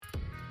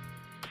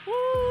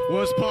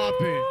What's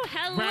poppin'?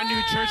 Hello. Brand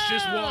new church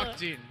just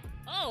walked in.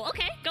 Oh,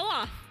 okay. Go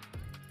off.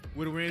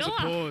 With a raise Go of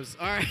on. applause.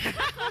 All right.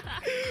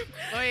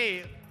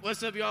 Hey,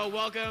 what's up, y'all?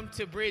 Welcome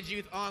to Bridge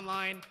Youth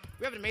Online.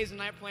 We have an amazing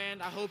night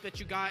planned. I hope that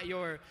you got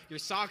your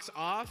socks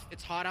off.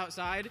 It's hot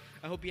outside.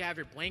 I hope you have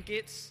your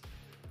blankets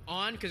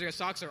on because your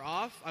socks are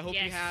off. I hope you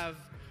Yes. have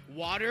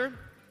water,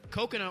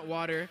 coconut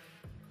water,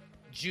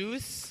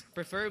 juice,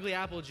 preferably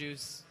apple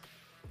juice,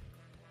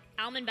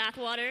 Almond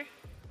bathwater,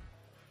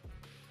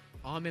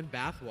 almond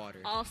bath water.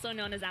 also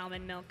known as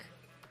almond milk.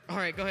 All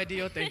right, go ahead, do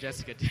your thing,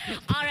 Jessica.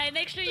 All right,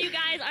 make sure you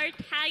guys are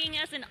tagging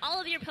us in all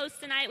of your posts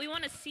tonight. We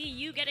want to see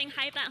you getting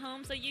hype at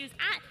home, so use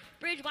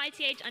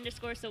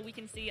 @BridgeYTH_ so we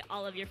can see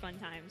all of your fun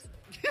times.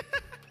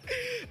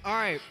 All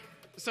right,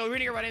 so we're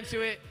gonna get right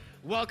into it.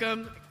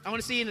 Welcome. I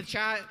want to see you in the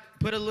chat.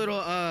 Put a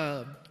little,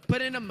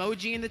 put an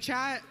emoji in the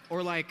chat,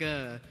 or like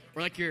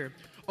your,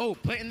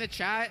 put in the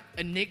chat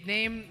a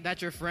nickname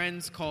that your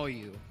friends call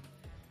you,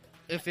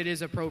 if it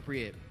is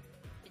appropriate.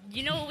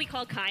 You know what we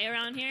call Kai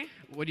around here?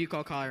 What do you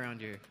call Kai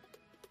around here?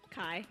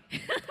 Kai.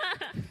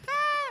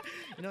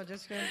 You know,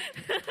 Jessica.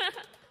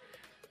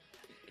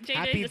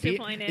 JJ's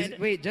disappointed.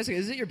 Wait, Jessica,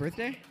 is it your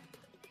birthday?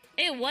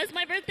 It was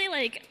my birthday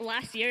like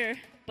last year,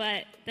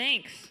 but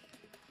thanks.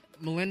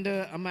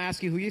 Melinda, I'm gonna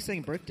ask you who you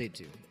saying birthday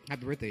to.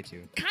 Happy birthday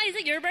to. Kai, is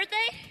it your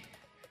birthday?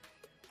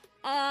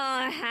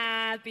 Oh,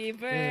 happy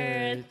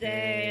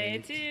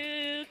birthday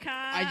to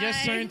Kai. I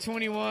just turned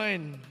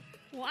 21.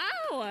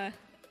 Wow.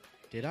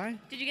 Did I?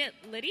 Did you get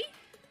litty?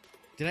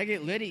 Did I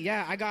get litty?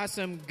 Yeah, I got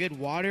some good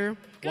water.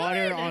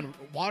 Good.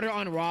 Water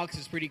on rocks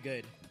is pretty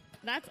good.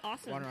 That's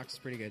awesome. Water on rocks is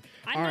pretty good.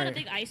 I'm All not a right.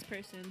 big ice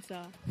person,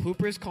 so.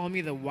 Hoopers call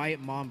me the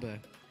White Mamba.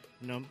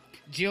 No,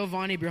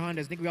 Giovanni Brihandes.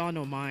 I think we all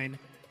know mine.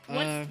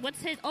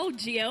 What's his? Oh,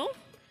 Gio.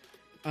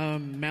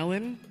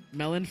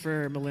 Melon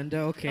for Melinda.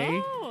 Okay.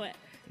 Oh.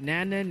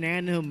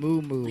 Nana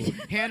Moo Moo.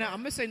 Hannah, I'm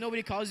gonna say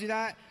nobody calls you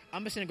that.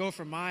 I'm just gonna go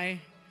from my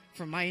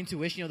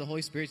intuition. You know, the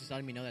Holy Spirit's just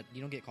letting me know that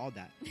you don't get called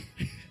that.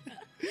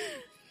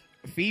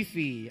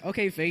 Fifi.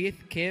 Okay,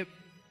 Faith. Kip.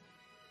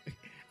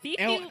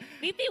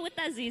 Fifi with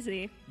that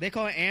ZZ. They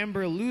call it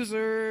Amber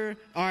Loser.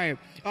 All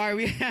right.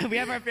 We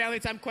have our family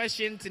time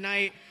question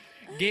tonight.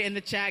 Get in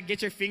the chat.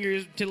 Get your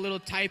fingers to the little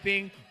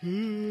typing.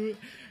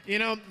 You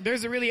know,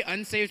 there's a really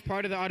unsaved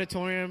part of the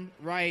auditorium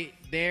right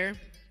there.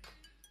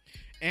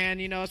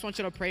 And, you know, I just want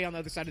you to pray on the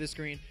other side of the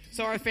screen.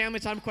 So our family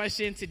time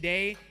question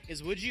today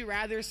is, would you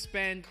rather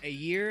spend a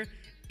year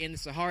in the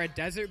Sahara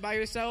Desert by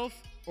yourself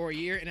or a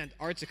year in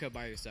Antarctica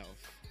by yourself?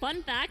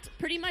 Fun fact,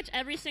 pretty much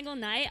every single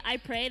night I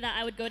pray that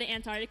I would go to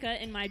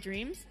Antarctica in my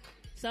dreams.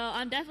 So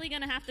I'm definitely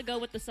going to have to go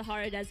with the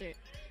Sahara Desert.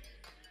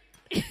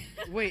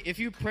 Wait, if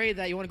you pray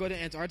that you want to go to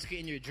Antarctica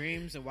in your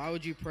dreams, then why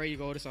would you pray you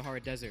go to Sahara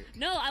Desert?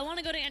 No, I want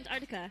to go to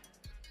Antarctica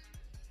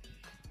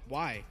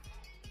Why?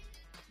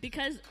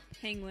 because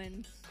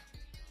penguins.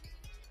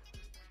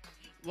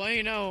 Well,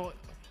 you know,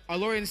 our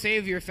Lord and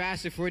Savior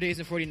fasted 4 days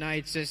and 40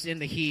 nights just in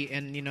the heat,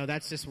 and, you know,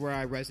 that's just where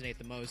I resonate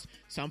the most.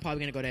 So I'm probably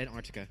going to go to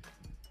Antarctica.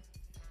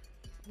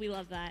 We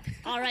love that.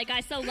 All right,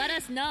 guys, so let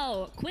us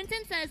know.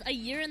 Quentin says a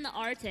year in the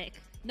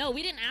Arctic. No,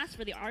 we didn't ask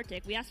for the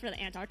Arctic. We asked for the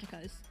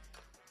Antarcticas.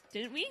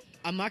 Didn't we?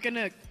 I'm not going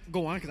to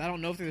go on because I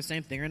don't know if they're the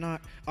same thing or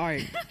not. All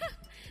right.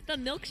 The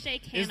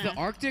milkshake Hannah. Is the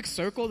Arctic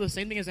Circle the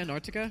same thing as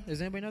Antarctica?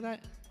 Does anybody know that?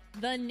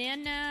 The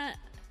Nana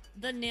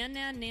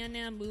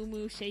Moo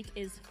Moo shake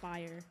is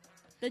fire.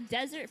 The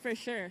desert for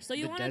sure. So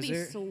you The want to be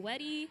desert?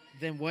 sweaty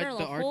Then what for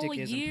the whole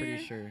Arctic is, I'm year?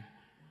 pretty sure.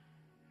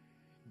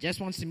 Jess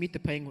wants to meet the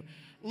penguin.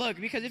 Look,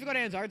 because if you go to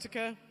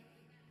Antarctica,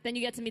 Then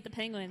you get to meet the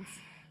penguins.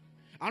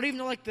 I don't even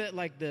know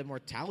the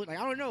mortality. Like,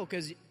 I don't know,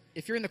 because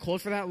if you're in the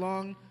cold for that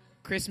long,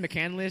 Chris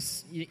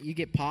McCandless, you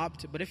get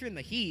popped. But if you're in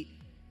the heat,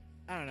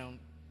 I don't know.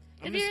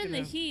 If you're in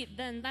the heat,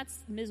 then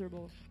that's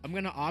miserable. I'm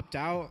gonna opt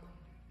out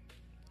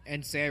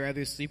and say I'd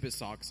rather sleep with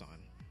socks on.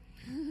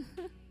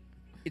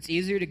 It's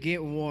easier to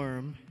get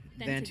warm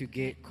than to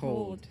get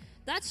cold.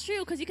 That's true,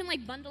 because you can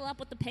like bundle up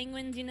with the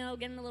penguins, you know,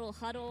 get in a little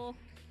huddle.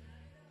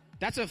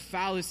 That's a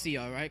fallacy,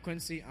 all right,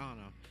 Quincy? I don't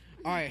know.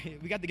 All right,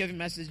 we got the giving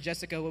message.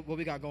 Jessica, what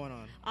we got going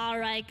on? All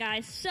right,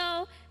 guys.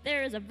 So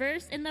there is a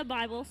verse in the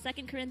Bible,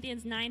 2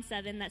 Corinthians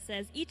 9:7, that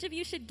says, "Each of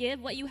you should give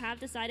what you have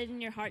decided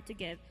in your heart to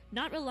give,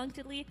 not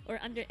reluctantly or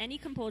under any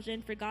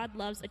compulsion, for God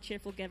loves a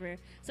cheerful giver."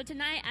 So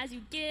tonight, as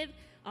you give,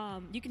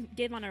 you can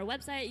give on our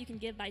website. You can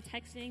give by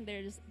texting.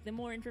 There's the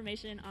more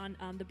information on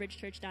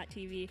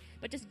thebridgechurch.tv.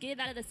 But just give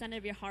out of the center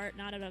of your heart,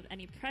 not out of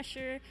any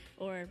pressure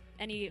or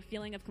any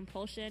feeling of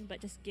compulsion, but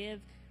just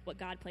give what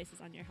God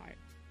places on your heart.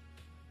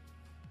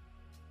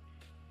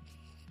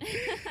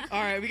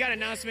 All right, we got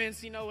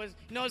announcements. You know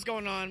what's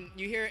going on.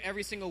 You hear it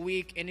every single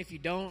week, and if you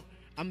don't,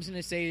 I'm just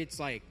gonna say it's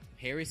like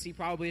heresy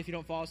probably if you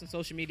don't follow us on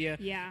social media.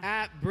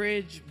 Yeah.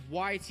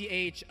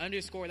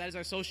 @BridgeYTH_ that is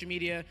our social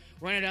media.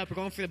 Run it up. We're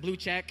going for the blue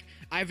check.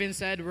 Ivan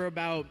said we're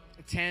about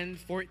 10,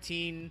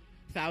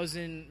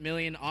 14,000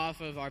 million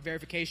off of our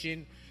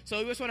verification. So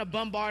we just want to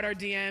bombard our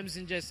DMs,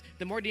 and just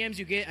the more DMs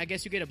you get, I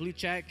guess you get a blue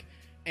check.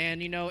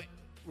 And you know,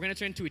 we're gonna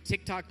turn into a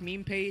TikTok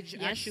meme page.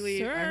 Yes, Actually,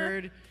 sir. I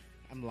heard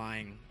I'm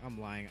lying. I'm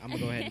going to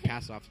go ahead and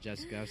pass off to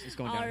Jessica. It's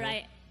going downhill. All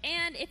right.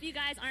 And if you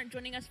guys aren't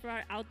joining us for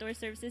our outdoor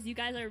services, you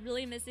guys are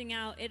really missing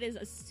out. It is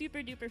a super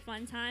duper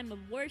fun time of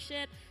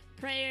worship,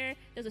 prayer.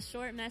 There's a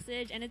short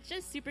message, and it's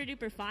just super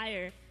duper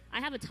fire. I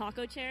have a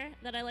taco chair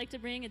that I like to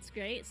bring. It's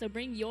great. So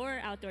bring your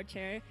outdoor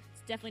chair.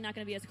 It's definitely not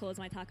going to be as cool as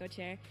my taco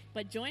chair.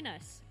 But join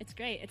us. It's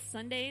great. It's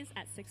Sundays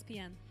at 6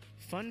 p.m.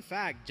 Fun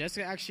fact,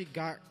 Jessica actually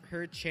got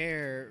her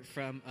chair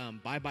from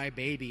Bye Bye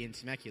Baby in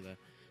Temecula.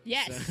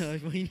 Yes. So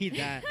if you need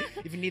that,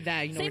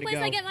 you know Same where to go. place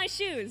I get my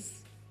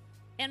shoes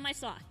and my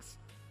socks.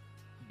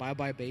 Bye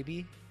Bye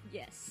Baby?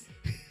 Yes.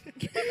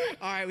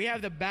 All right, we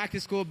have the Back to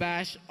School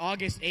Bash,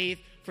 August 8th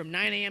from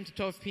 9 a.m. to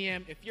 12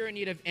 p.m. If you're in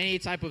need of any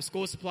type of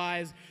school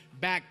supplies,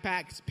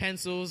 backpacks,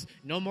 pencils,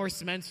 no more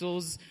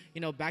Smencils.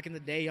 You know, back in the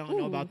day, y'all don't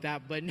know about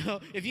that. But no,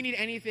 if you need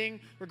anything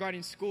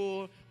regarding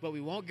school, but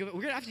we're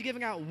going to have to be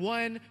giving out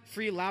one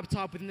free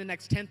laptop within the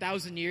next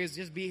 10,000 years.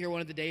 Just be here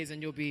one of the days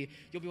and you'll be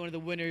one of the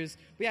winners.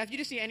 But yeah, if you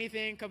just see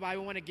anything, come by.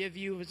 We want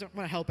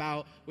to help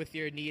out with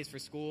your needs for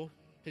school.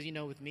 Because, you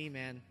know, with me,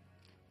 man,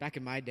 back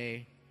in my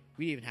day,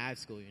 we didn't even have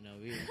school, you know.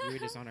 We were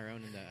just on our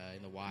own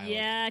in the wild.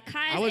 Yeah,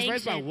 Kai's I was ancient.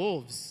 raised by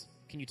wolves.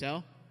 Can you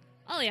tell?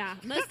 Oh, yeah,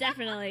 most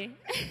definitely.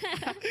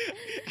 I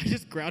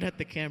just growled at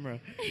the camera.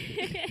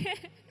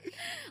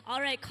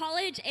 All right,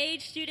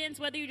 college-age students,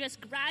 whether you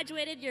just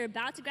graduated, you're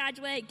about to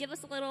graduate, give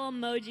us a little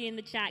emoji in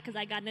the chat because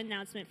I got an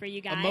announcement for you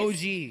guys.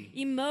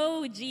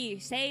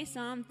 Emoji. Say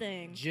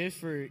something.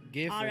 GIF or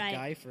GIF All or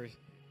right. GIF or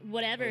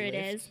Whatever or it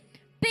lift. is.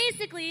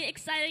 Basically,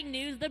 exciting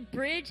news. The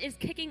Bridge is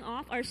kicking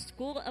off our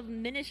School of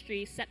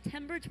Ministry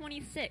September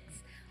 26th.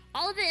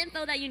 All of the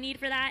info that you need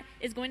for that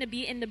is going to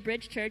be in the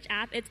Bridge Church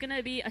app. It's going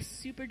to be a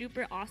super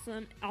duper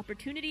awesome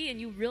opportunity,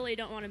 and you really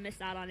don't want to miss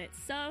out on it.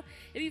 So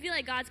if you feel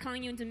like God's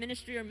calling you into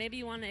ministry or maybe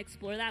you want to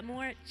explore that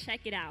more,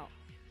 check it out.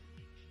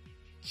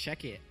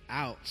 Check it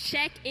out.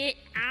 Check it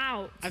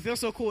out. I feel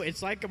so cool.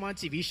 It's like I'm on a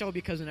TV show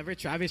because whenever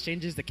Travis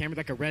changes the camera,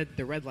 like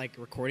the red like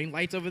recording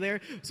lights over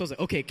there. So it's like,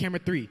 okay, camera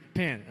 3,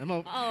 pan. I'm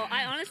like, Oh,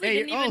 I honestly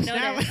didn't even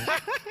notice.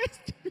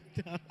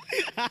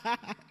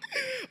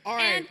 All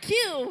right. And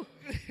cue.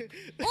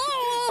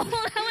 Oh,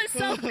 that was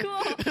so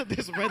cool.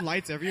 There's red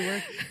lights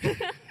everywhere.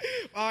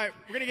 All right,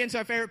 we're gonna get into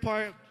our favorite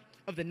part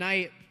of the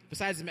night,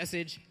 besides the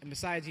message and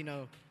besides, you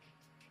know.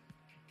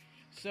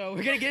 So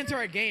we're gonna get into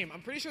our game.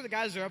 I'm pretty sure the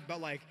guys are up about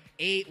like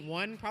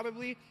 8-1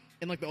 probably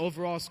in like the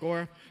overall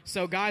score.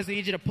 So guys, I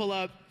need you to pull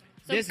up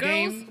So this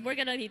girls, game. we're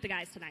going to meet the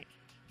guys tonight.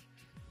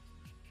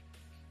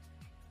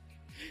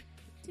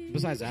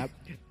 Besides that,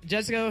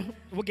 Jessica,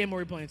 what game are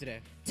we playing today?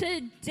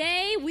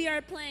 Today we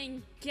are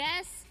playing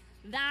Guess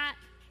That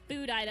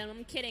Food Item.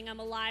 I'm kidding,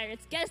 I'm a liar.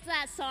 It's Guess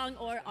That Song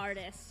or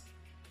Artist.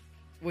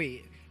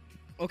 Wait.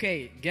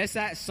 Okay, guess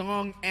that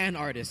song and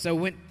artist.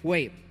 So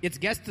it's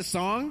guess the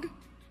song,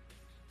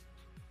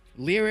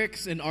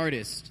 lyrics, and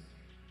artist.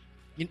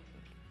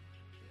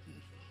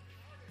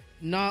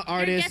 Not You're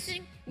artist,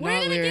 guessing. not We're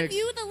going to lyrics, give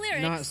you the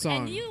lyrics, not song.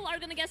 and you are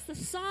going to guess the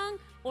song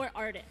or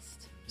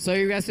artist. So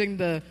you're guessing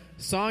the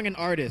song and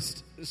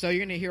artist. So you're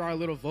going to hear our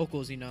little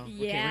vocals, you know. Okay,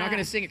 we're Yeah. not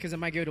going to sing it because it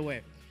might give it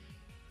away.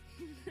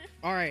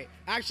 All right.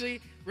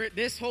 Actually,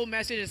 this whole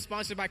message is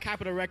sponsored by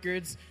Capitol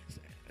Records.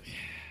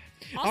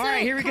 Also, All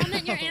right, here we go.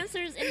 comment your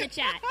answers in the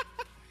chat.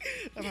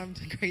 I'm having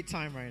a great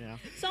time right now.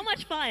 So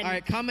much fun. All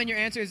right, comment your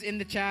answers in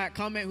the chat.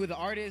 Comment who the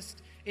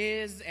artist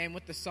is and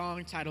what the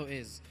song title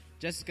is.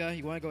 Jessica,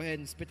 you want to go ahead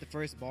and spit the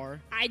first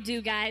bar? I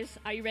do, guys.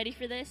 Are you ready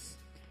for this?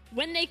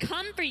 When they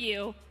come for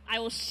you, I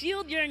will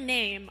shield your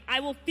name.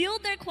 I will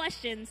field their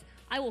questions.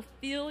 I will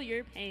feel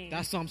your pain.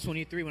 That's Psalms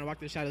 23. When I walk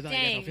through the shadows, I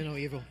Dang. don't feel no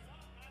evil.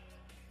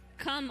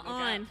 Come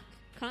on.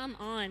 Come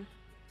on.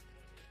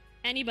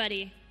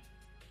 Anybody?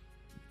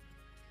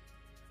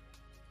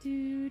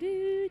 Do,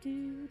 do,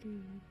 do,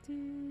 do,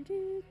 do,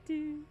 do,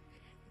 do,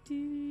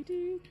 do, do,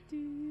 do,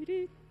 do,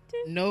 do.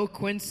 No,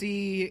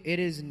 Quincy, it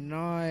is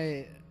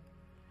not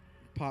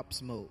Pop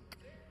Smoke.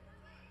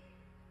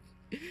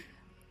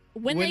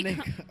 When they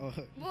come,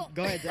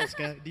 Go ahead,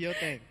 Jessica. Do your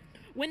thing.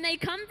 when they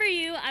come for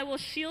you, I will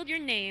shield your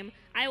name.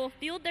 I will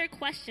field their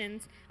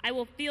questions. I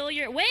will feel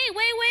your... Wait.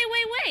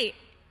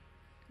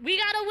 We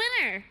got a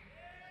winner.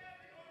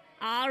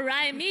 All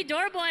right, me,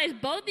 Door Boys.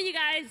 Both of you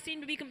guys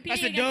seem to be competing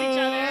That's a against each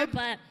other, dub.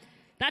 but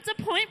that's a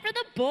point for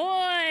the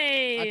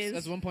boys.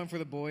 That's 1 point for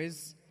the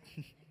boys.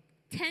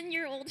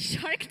 10-year-old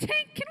Shark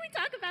Tank. Can we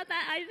talk about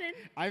that, Ivan?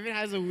 Ivan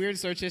has a weird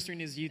search history in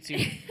his YouTube.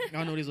 I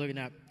don't know what he's looking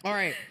at. All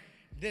right.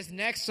 This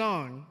next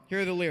song,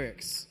 here are the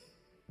lyrics.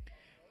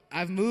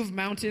 I've moved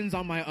mountains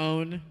on my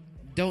own.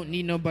 Don't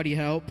need nobody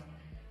help.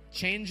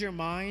 Change your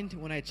mind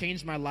when I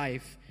change my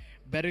life.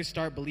 Better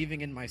start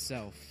believing in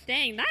myself.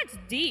 Dang, that's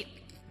deep.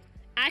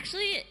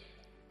 Actually,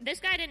 this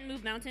guy didn't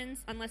move mountains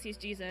unless he's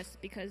Jesus,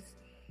 because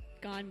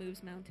God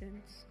moves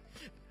mountains.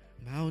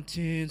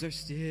 Mountains are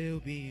still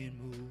being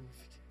moved.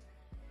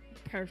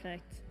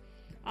 Perfect.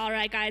 All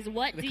right, guys,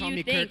 what They do call you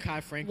me think? Kirk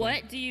Kai Franklin.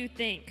 What do you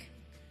think?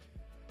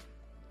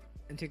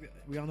 And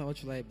we all know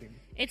what you like.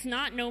 It's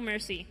not No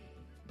Mercy.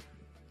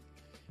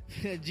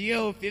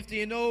 Geo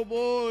 50 and 0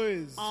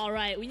 boys. All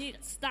right, we need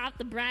to stop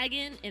the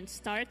bragging and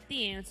start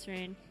the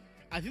answering.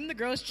 I think the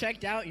girls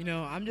checked out. You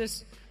know, I'm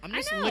just I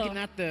know. looking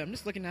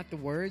at the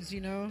words.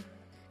 You know.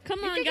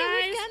 Come on, think it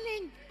was guys.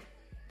 coming?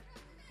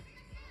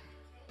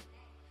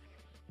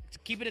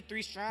 Keep it a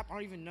 3-strap. I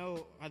don't even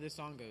know how this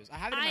song goes. I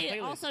have it in my I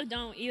playlist. also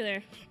don't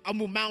either. I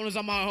move mountains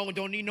on my own.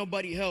 Don't need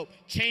nobody help.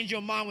 Change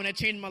your mind when I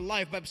change my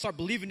life, but start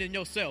believing in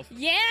yourself.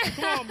 Yeah,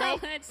 Come on, bro.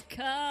 let's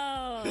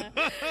go.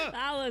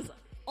 That was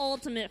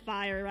ultimate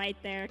fire right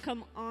there.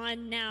 Come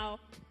on now.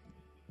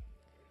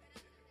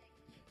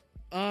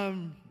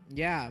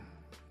 Yeah.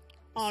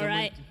 All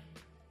right.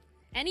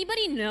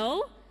 Anybody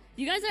know?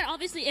 You guys are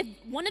obviously, if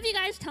one of you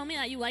guys tell me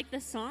that you like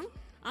this song,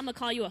 I'm going to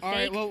call you a fake All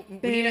right, well, we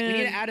need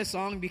to add a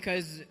song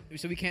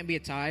so we can't be a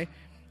tie.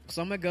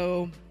 So I'm going to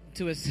go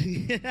to a...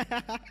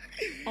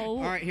 Oh.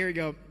 All right, here we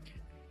go.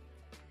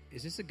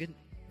 Is this a good...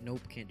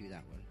 Nope, can't do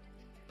that one.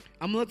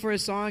 I'm going to look for a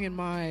song in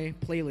my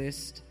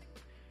playlist.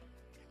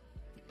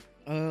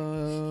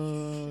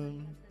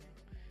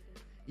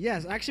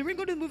 Yes, actually, we're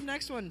going to go to the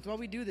next one while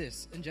we do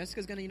this. And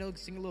Jessica's going to,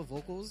 sing a little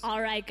vocals.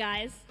 All right,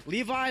 guys.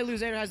 Levi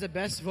Luzero has the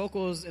best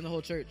vocals in the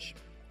whole church.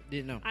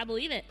 Didn't know. I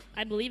believe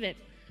it.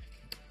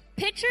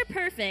 Picture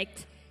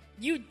perfect.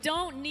 You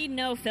don't need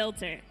no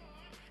filter.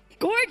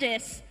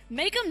 Gorgeous.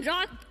 Make 'em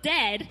drop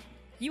dead.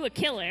 You a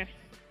killer.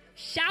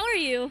 Shower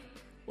you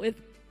with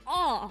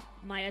all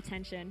my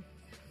attention.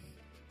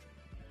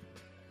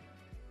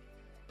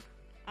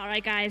 All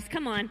right, guys,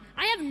 come on.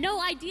 I have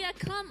no idea.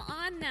 Come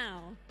on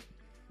now.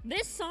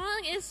 This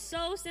song is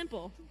so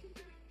simple.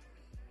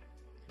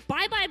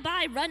 Bye, bye,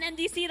 bye. Run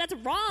MDC. That's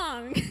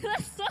wrong.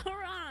 That's so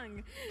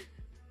wrong.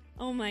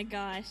 Oh, my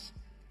gosh.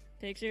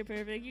 Picture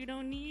perfect. You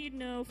don't need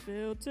no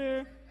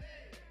filter.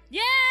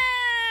 Yeah!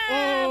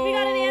 Oh! We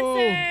got an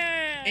answer.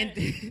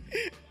 And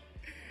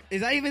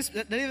is that even...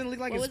 That doesn't even look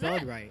like What it's was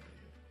spelled that? right.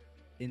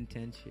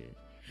 Intention.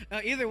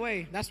 Either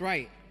way, that's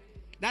right.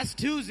 That's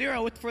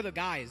 2-0 for the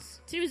guys.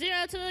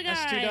 2-0 to the guys.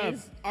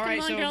 That's 2-0. All right,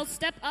 Come on, so- girls.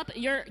 Step up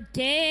your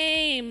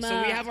game.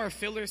 So we have our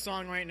filler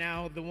song right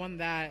now, the one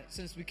that,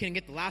 since we couldn't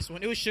get the last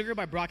one, it was Sugar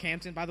by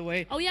Brockhampton, by the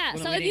way. Oh, yeah.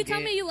 One So we if you didn't tell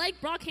get. me you like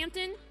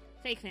Brockhampton,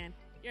 fake fan.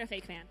 You're a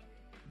fake fan.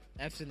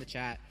 F's in the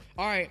chat.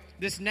 All right,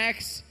 this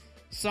next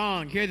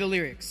song, here are the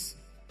lyrics.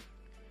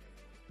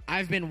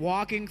 I've been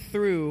walking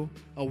through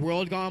a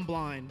world gone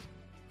blind.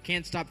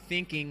 Can't stop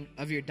thinking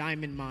of your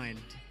diamond mind.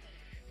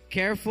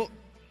 Careful.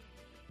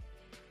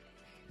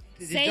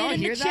 Did Say y'all it in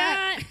hear the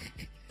that?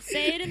 chat.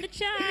 Say it in the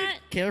chat.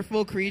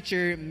 Careful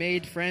creature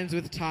made friends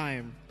with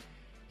time.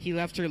 He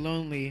left her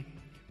lonely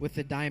with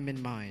a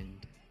diamond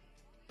mind.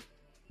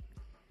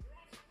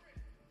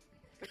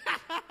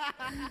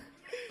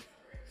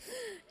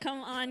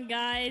 Come on,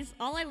 guys.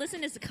 All I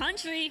listen is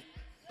country.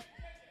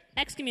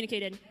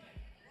 Excommunicated.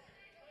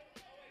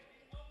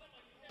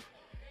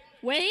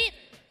 Wait.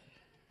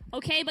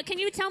 Okay, but can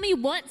you tell me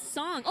what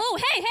song? Oh,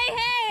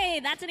 hey.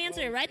 That's an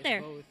answer right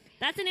there. both.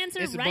 That's an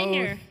answer It's right both.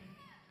 here.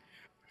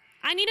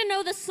 I need to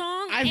know the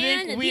song I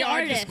and think we the are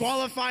artist.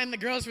 disqualifying the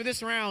girls for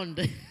this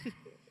round.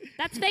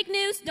 That's fake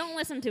news. Don't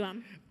listen to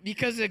them.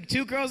 Because the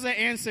two girls that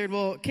answered,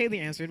 well, Kaylee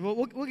answered. Well,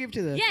 we'll give it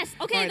to the... Yes.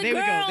 Okay, All right, the there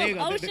girl. we go. There you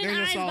go. Ocean There's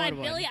a Eyes by solid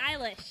one. Billie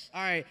Eilish.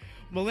 All right,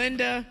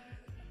 Melinda,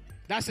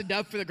 that's a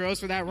dub for the girls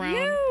for that round.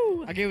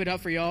 Yoo. I give it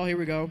up for y'all. Here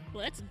we go.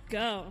 Let's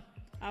go.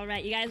 All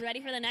right, you guys ready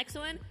for the next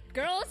one?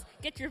 Girls,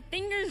 get your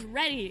fingers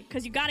ready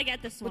because you got to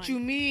get this one. What you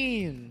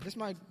mean? This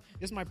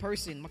is my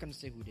person. I'm not gonna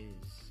say who it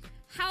is.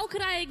 How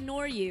could I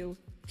ignore you?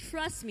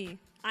 Trust me,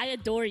 I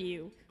adore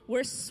you.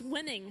 We're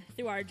swimming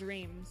through our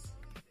dreams.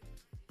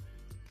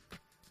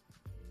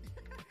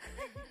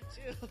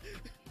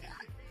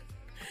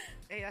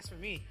 Hey, that's for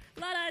me.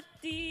 La da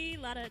dee,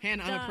 la da.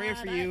 Hannah, I'm a prayer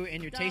for you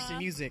and your taste in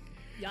music.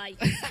 Yikes!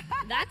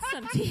 That's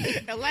some tea.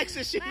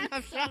 Alexa, shoot my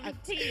That's shot. some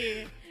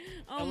tea.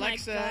 Oh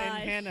Alexa my gosh.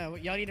 and Hannah,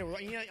 y'all need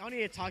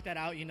to talk that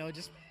out.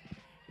 Just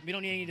we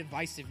don't need any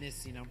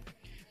divisiveness.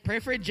 Pray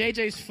for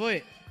JJ's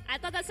foot. I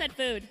thought that said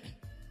food.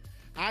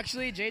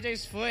 Actually,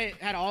 JJ's foot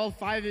had all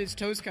 5 of his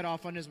toes cut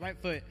off on his right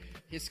foot.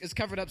 It's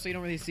covered up so you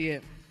don't really see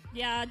it.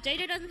 Yeah,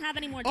 JJ doesn't have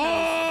any more toes.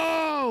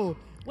 Oh!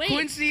 Wait.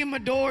 Quincy and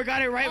Mador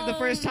got it right the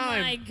first Oh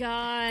my time.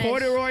 gosh.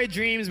 Corduroy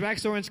Dreams,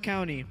 Rex Orange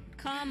County.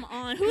 Come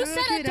on. Who How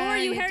said could adore I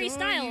you, Harry adore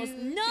Styles? you?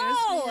 No!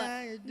 Just as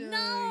I adore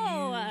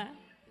No!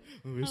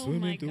 We're Oh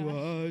my through gosh.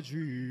 our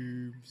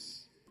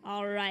dreams.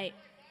 All right.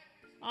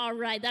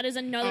 That is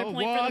another I'll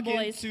point for walk the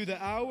boys. into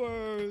the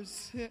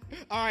hours.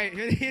 All right,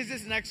 here's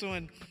this next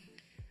one.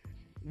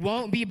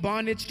 Won't be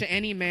bondage to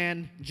any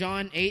man.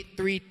 John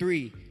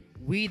 8:33.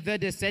 We, the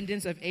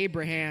descendants of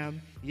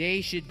Abraham, yea,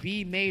 should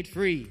be made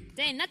free.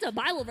 Dang, that's a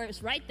Bible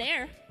verse right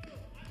there.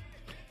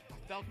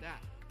 I felt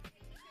that.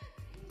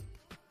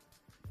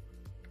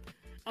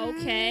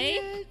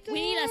 Okay. We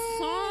need a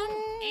song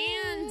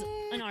and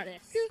an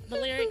artist. The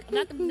lyric,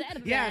 not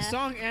the Yeah,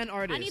 song and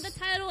artist. I need the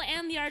title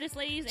and the artist,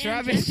 ladies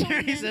Travis and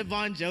gentlemen. Jerry said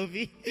Bon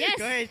Jovi. Yes.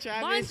 Go ahead,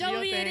 Travis. Bon do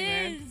your Jovi thing, it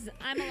man. is.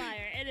 I'm a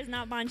liar. It is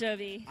not Bon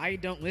Jovi. I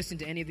don't listen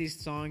to any of these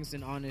songs,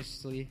 and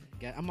honestly,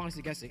 I'm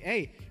honestly guessing.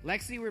 Hey,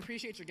 Lexi, we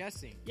appreciate your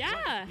guessing.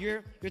 Yeah.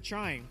 You're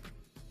trying.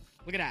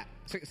 Look at that.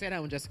 Say that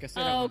one, Jessica.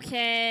 Say that one.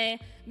 Okay.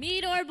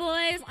 Meador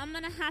boys, I'm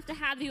going to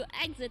have you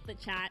exit the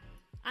chat.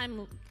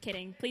 I'm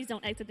kidding. Please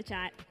don't exit the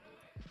chat.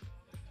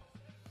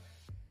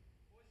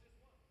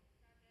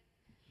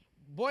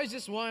 Boys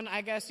just won.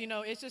 I guess,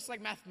 it's just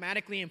like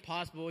mathematically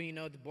impossible.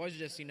 The boys are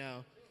just,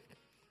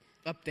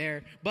 up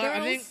there. But Girls,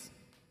 I think,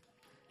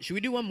 should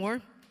we do one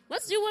more?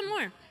 let's do one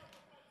more.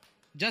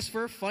 Just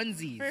for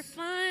funsies. For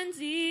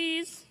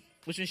funsies.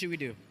 Which one should we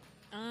do?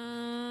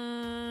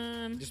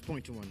 Just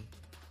point to one.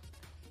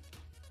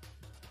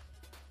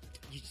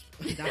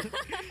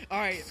 All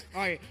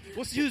right.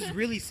 We'll see who's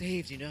really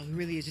saved, who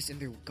really is just in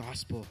their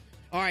gospel.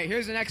 All right,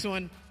 here's the next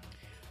one.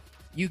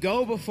 You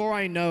go before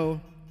I know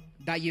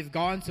that you've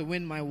gone to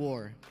win my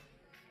war.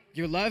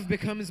 Your love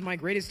becomes my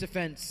greatest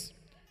defense.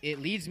 It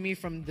leads me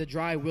from the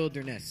dry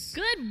wilderness.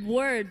 Good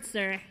word,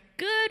 sir.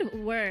 Good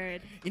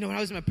word. When I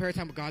was in my prayer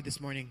time with God this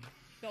morning,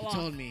 Go He off.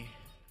 told me,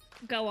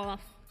 Go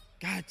off.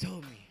 God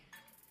told me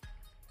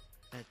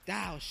that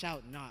thou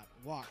shalt not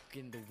walk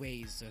in the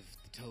ways of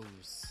the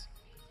toes.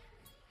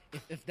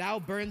 If thou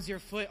burns your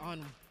foot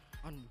on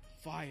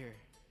fire,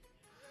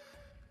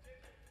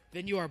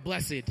 then you are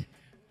blessed.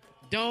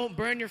 Don't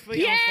burn your foot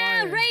on Yeah,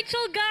 fire. Rachel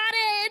got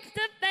it. It's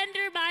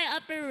Defender by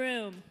Upper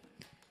Room.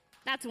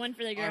 That's one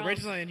for the girls.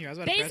 Rachel's not in here. I was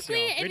about to press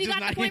Basically, y'all. if you Rachel's got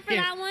not the point for in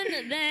here. that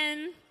one,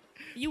 then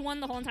you won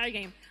the whole entire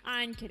game.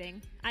 I'm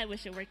kidding. I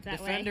wish it worked that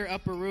Defender, way.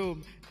 Upper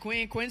Room.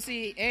 Queen,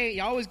 Quincy, hey,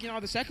 y'all always getting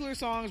all the secular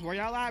songs. Where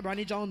y'all at, bro? I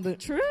need y'all in the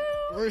True.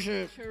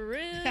 worship. True.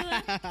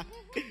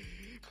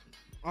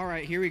 All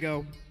right, here we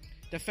go.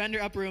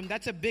 Defender, Upper Room.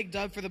 That's a big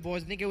dub for the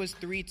boys. I think it was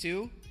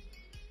 3-2.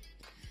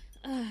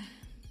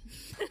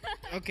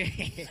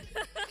 Okay.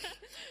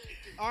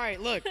 All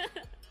right, look.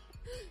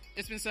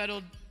 It's been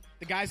settled.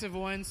 The guys have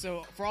won.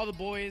 So for all the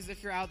boys,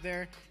 if you're out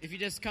there, if you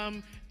just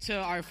come to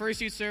our first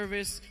youth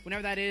service,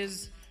 whenever that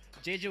is,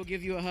 JJ will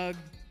give you a hug,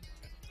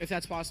 if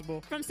that's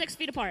possible, From 6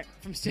 feet apart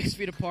from 6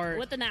 feet apart.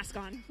 with the mask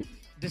on.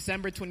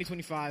 December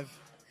 2025.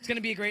 It's going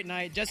to be a great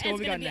night. Jessica, It's what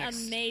we going got to be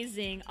next?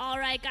 amazing. All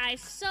right,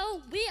 guys.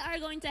 So we are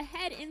going to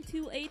head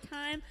into a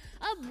time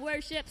of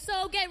worship.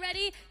 So get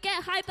ready.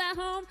 Get hype at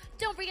home.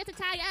 Don't forget to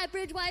tag at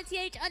BridgeYTH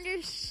 _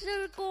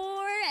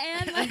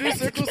 and Under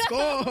circle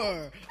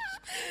score.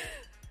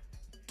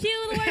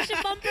 Cue the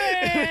worship bumper.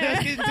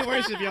 Let's get into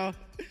worship, y'all.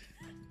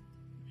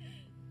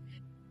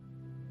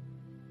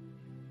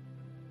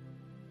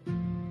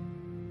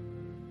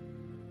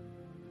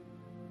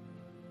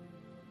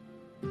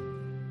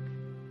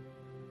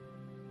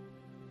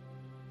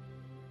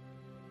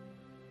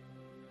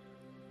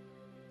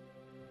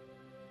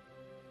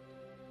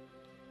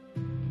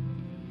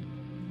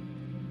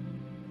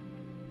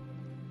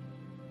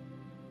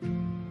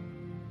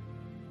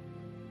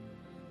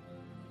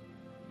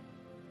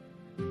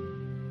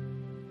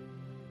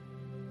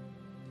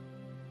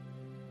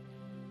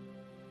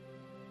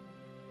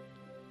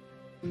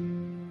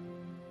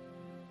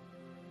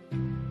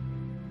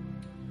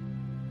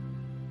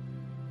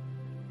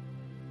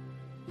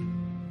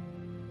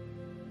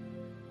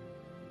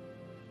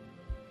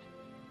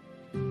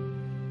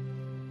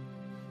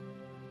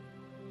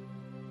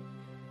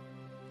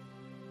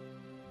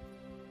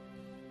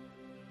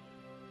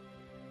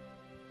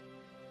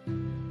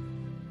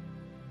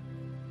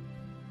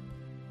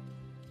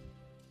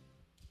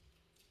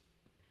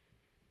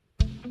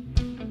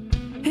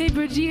 Hey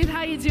Brigitte,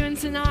 how you doing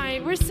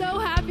tonight? We're so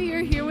happy you're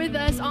here with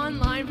us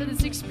online for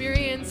this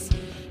experience.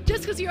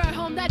 Just because you're at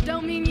home, that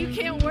don't mean you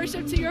can't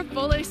worship to your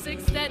fullest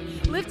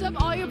extent. Lift up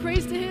all your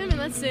praise to Him and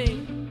let's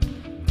sing.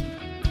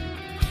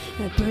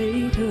 At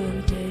break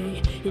of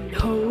day, in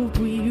hope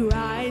we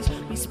rise.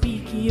 We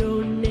speak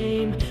your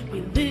name,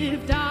 we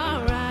lift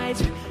our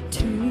eyes.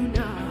 Tune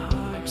our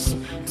hearts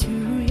to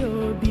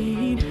your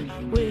beat.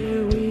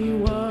 Where we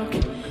walk,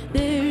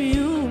 there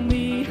you'll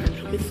meet.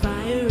 With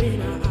fire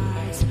in our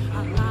eyes,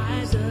 our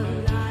lives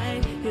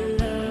alive. Your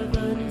love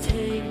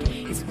untamed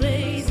is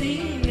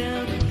blazing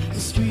out. The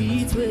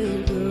streets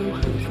will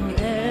go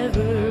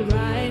forever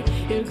bright.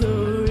 Your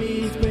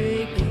glory is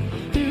breaking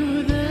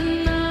through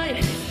the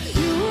night.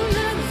 You will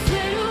never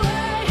fade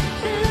away.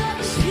 And I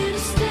just here to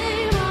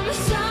stay by my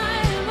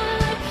side. My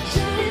light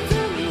shining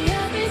through me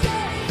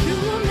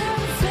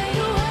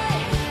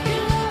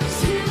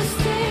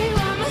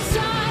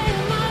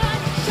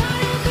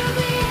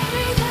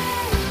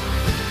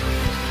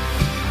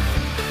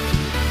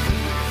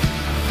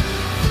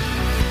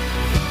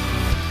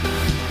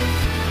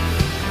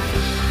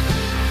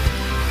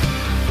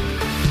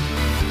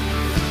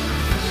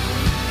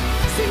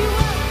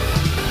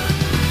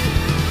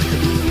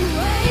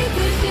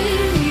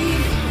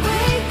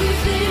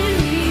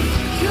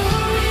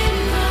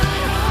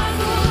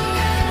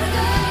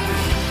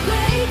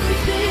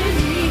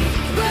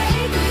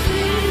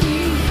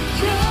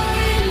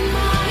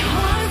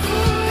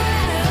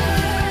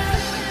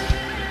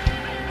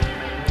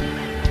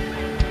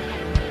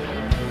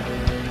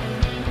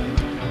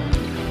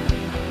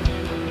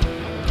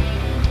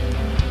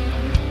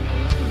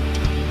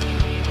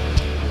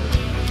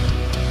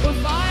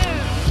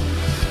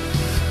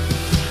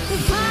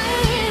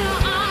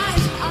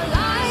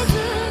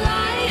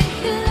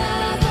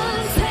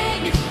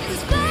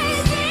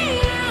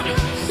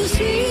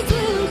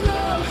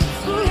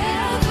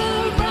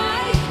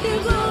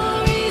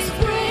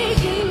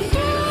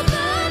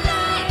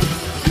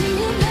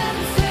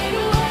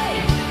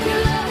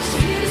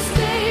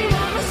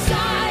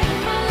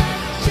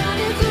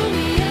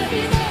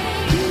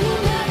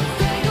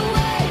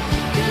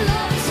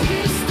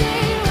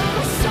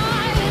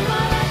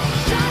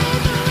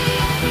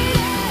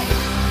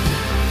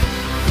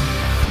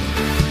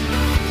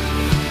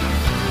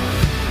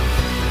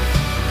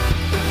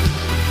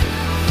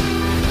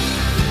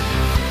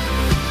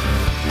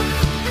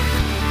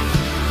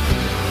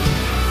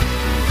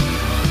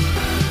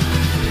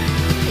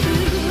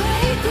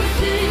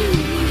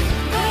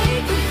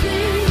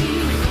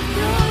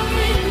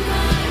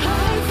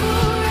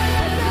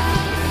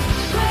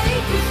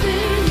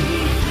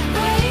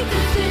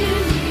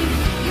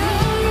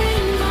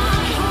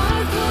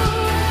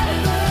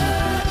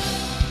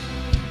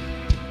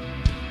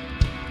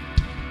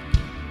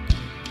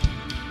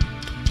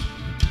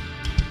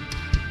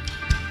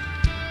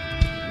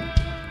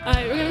All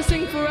right, we're going to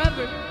sing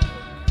Forever.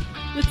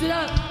 Lift it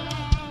up.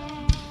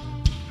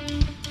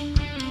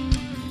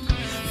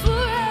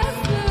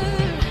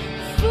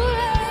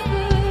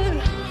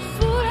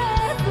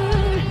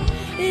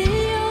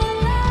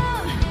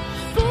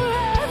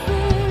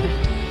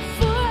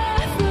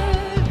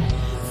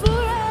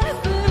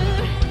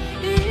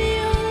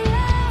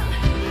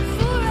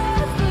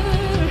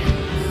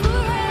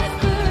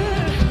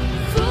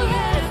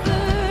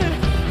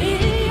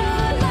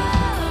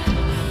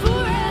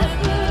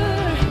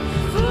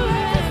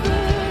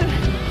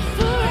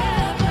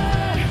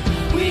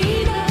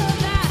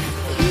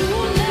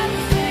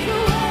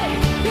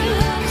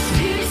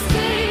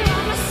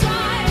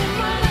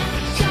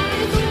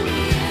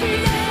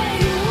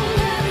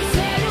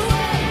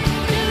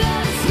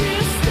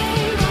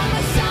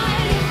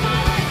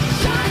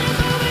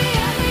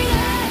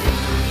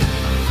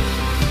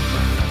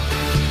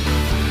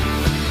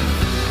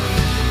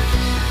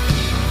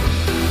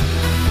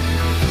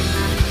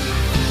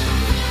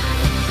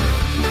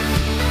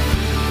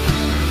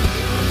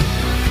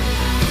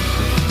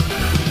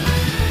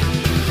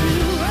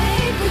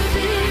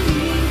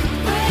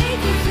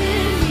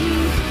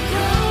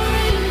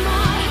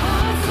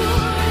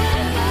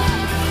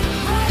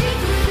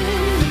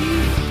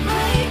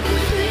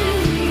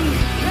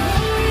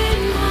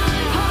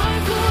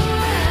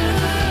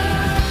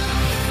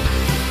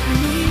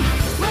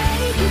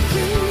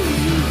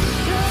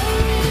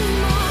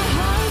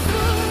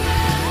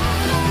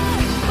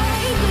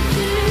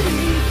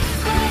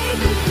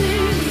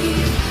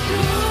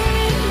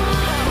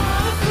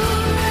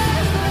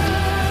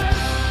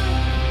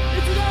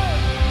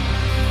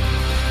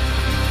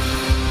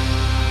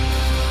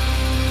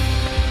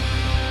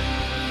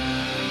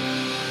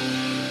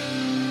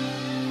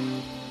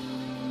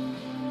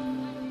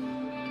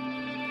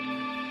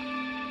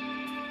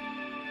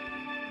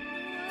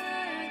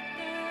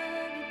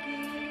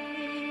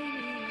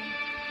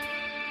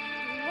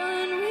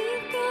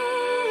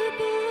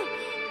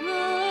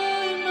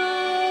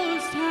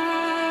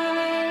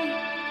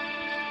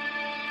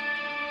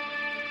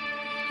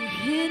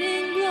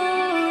 Hidden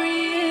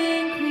glory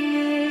in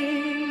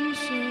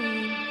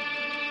creation,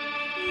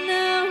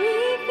 now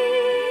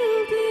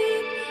revealed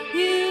in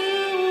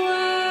you,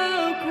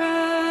 our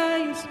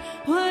Christ.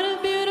 What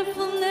a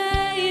beautiful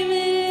name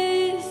it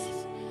is.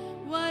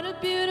 What a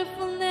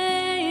beautiful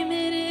name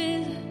it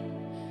is.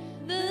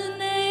 The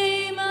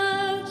name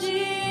of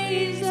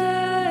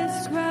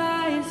Jesus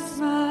Christ,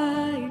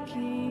 my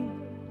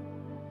King.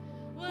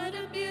 What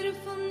a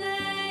beautiful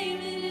name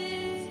it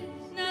is.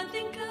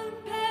 Nothing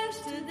compares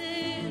to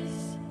this.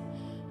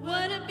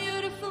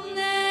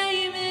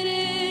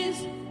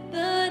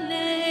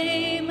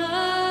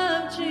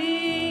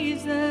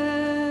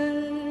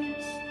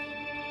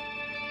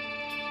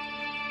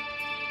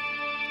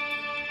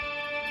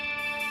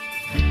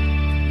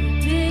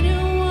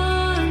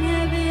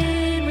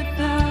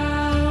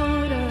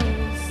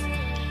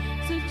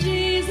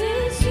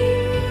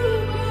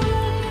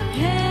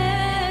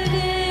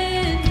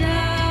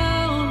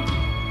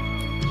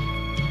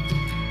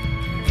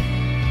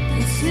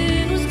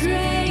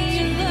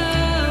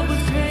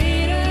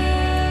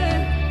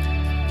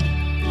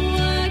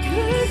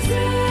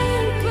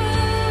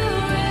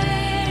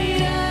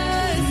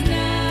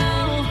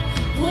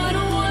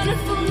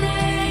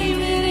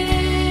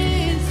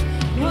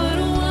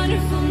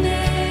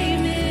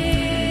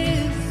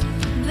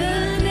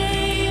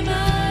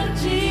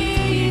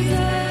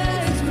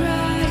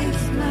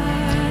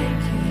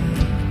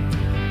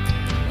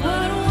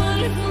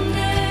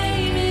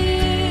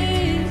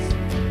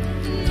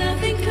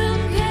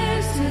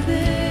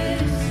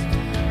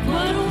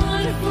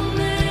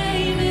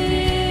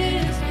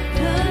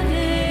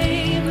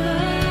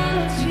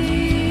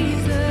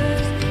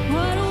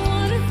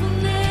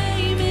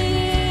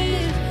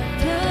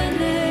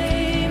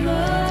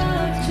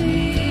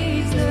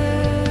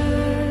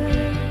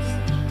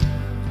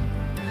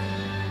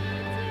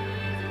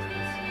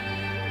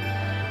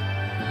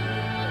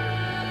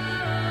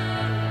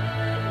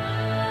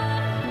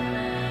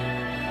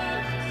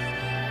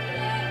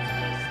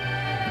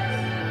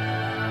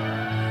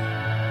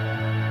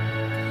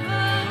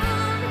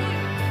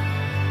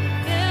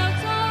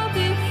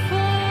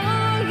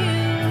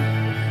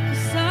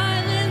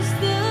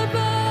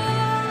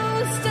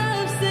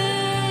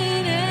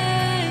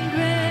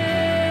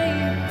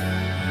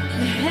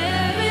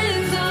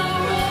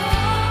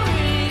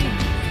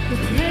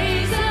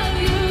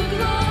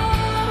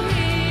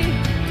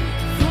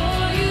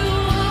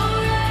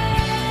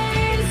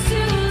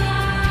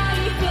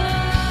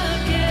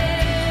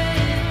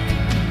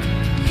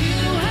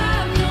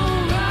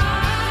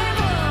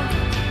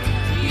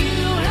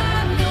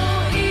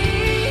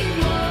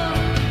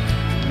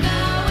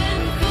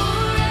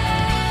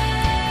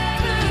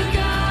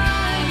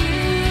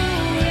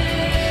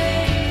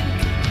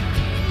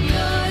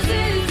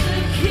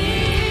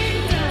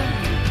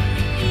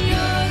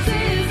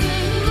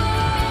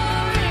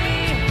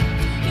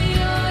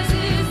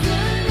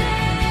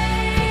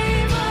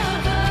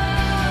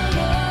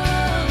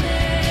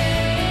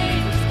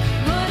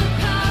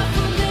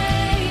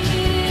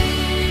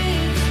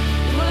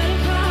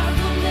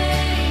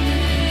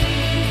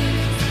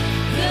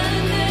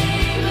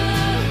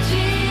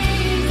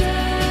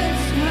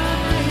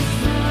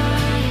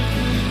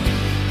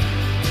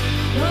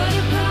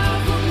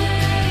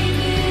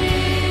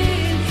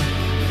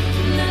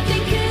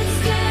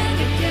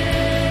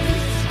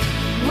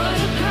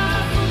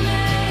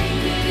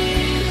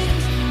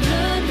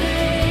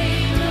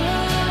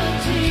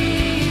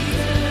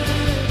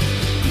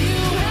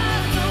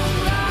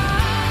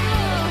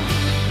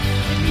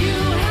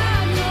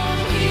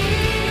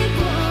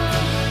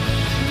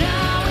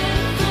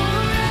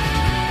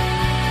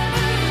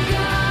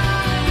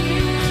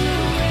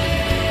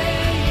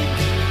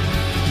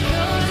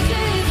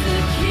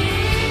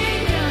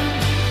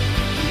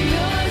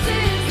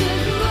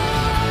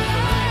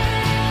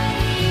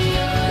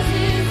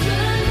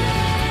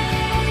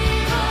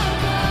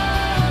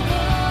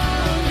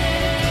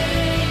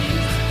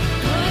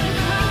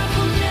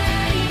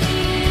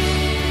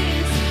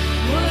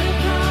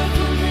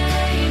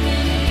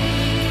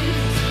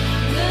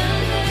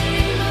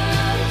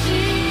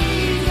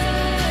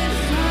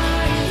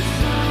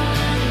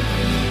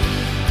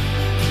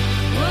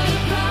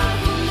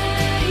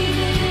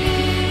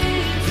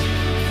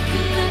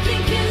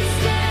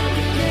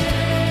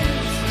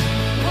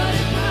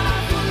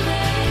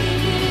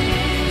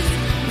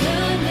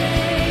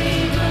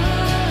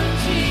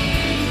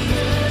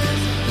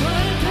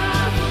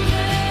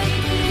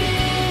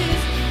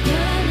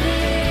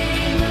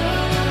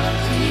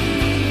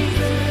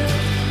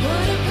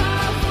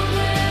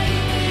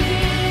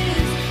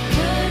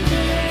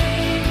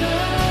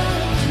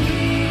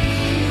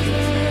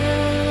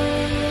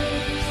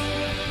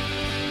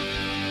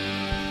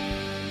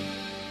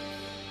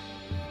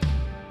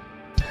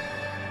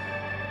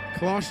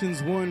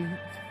 Colossians 1,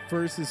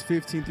 verses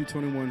 15 through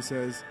 21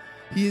 says,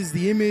 He is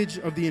the image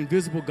of the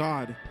invisible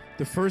God,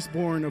 the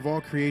firstborn of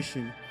all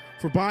creation.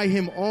 For by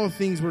him all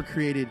things were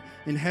created,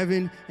 in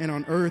heaven and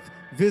on earth,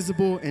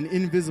 visible and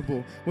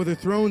invisible, whether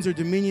thrones or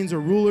dominions or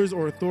rulers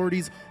or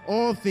authorities,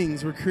 all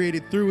things were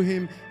created through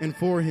him and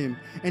for him.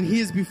 And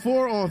he is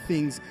before all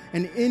things,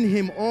 and in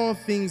him all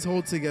things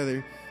hold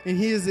together. And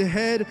he is the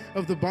head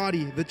of the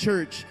body, the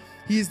church.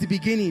 He is the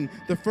beginning,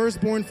 the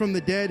firstborn from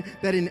the dead,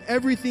 that in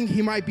everything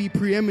he might be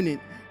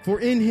preeminent. For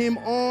in him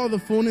all the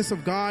fullness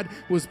of God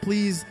was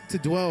pleased to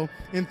dwell,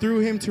 and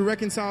through him to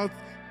reconcile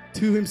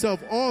to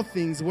himself all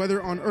things,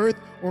 whether on earth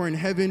or in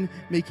heaven,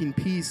 making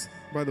peace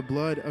by the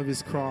blood of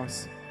his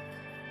cross.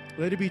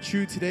 Let it be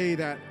true today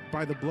that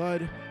by the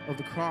blood of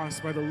the cross,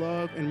 by the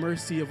love and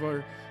mercy of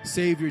our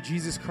Savior,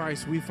 Jesus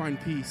Christ, we find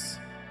peace.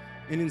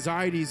 In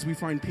anxieties, we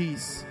find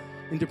peace.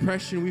 In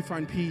depression, we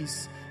find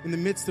peace. In the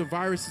midst of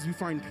viruses, we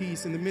find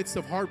peace. In the midst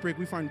of heartbreak,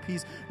 we find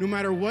peace. No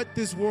matter what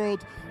this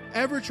world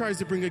ever tries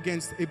to bring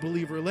against a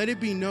believer, let it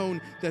be known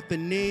that the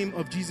name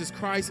of Jesus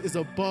Christ is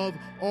above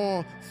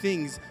all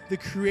things. The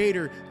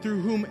Creator,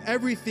 through whom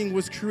everything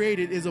was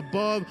created, is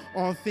above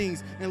all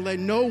things. And let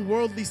no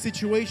worldly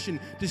situation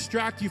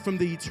distract you from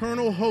the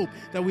eternal hope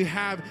that we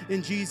have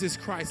in Jesus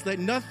Christ. Let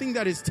nothing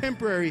that is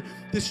temporary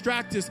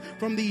distract us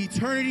from the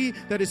eternity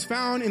that is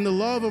found in the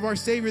love of our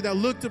Savior, that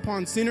looked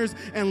upon sinners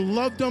and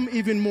loved them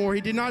even more.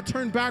 He did not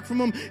turn back from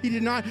them. He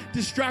did not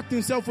distract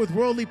himself with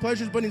worldly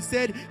pleasures, but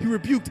instead he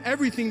rebuked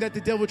everything that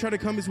the devil tried to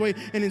come his way,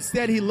 and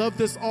instead he loved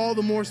us all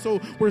the more. So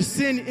where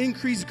sin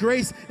increased,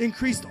 grace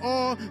increased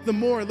all the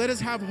more. Let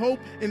us have hope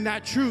in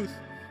that truth,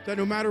 that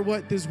no matter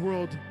what this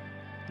world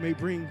may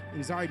bring,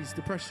 anxieties,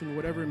 depression,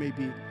 whatever it may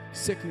be,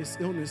 sickness,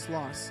 illness,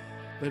 loss,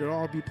 let it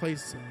all be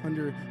placed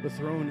under the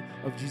throne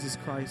of Jesus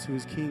Christ, who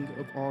is King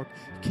of all,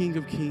 King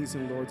of kings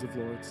and Lords of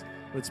lords.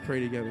 Let's pray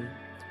together.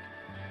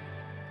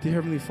 Dear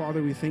Heavenly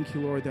Father, we thank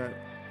you, Lord, that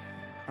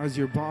as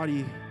your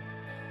body,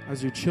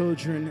 as your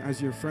children,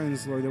 as your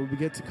friends, Lord, that we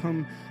get to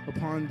come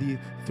upon the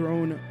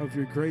throne of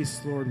your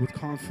grace, Lord, with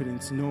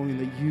confidence, knowing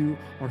that you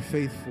are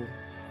faithful.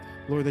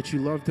 Lord, that you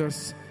loved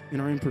us in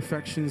our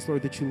imperfections,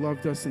 Lord, that you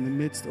loved us in the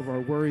midst of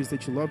our worries,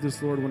 that you loved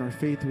us, Lord, when our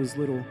faith was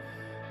little.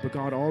 But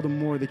God, all the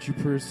more that you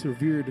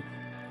persevered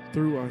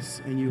through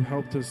us and you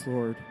helped us,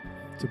 Lord,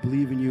 to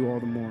believe in you all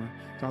the more.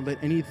 God, let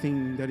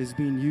anything that is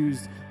being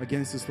used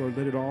against us, Lord,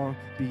 let it all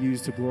be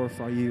used to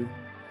glorify you.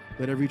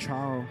 Let every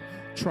trial,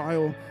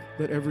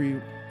 let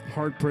every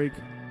heartbreak,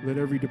 let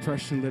every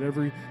depression, let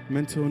every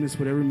mental illness,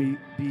 whatever it may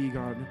be,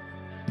 God,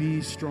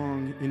 be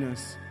strong in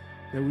us,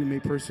 that we may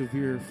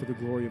persevere for the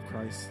glory of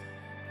Christ.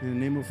 In the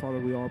name of Father,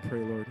 we all pray,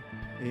 Lord.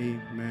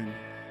 Amen.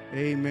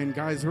 Amen.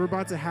 Guys, we're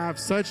about to have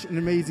such an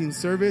amazing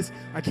service.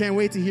 I can't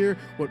wait to hear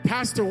what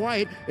Pastor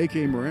White,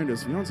 a.k.a.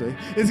 Miranda's fiance,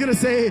 is going to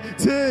say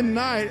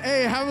tonight.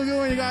 Hey, have a good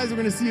one, you guys. We're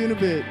going to see you in a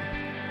bit.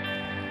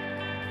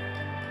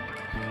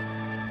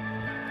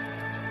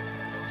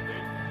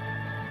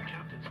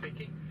 Captain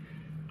speaking.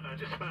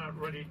 Just about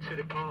ready to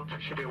depart.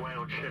 We should be away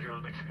on schedule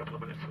in the next couple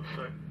of minutes or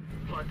so.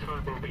 Flight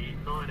time will be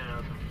 9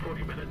 hours and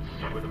 40 minutes.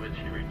 We'll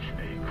eventually reach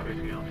a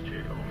cruising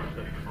altitude of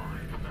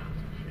 35,000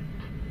 feet.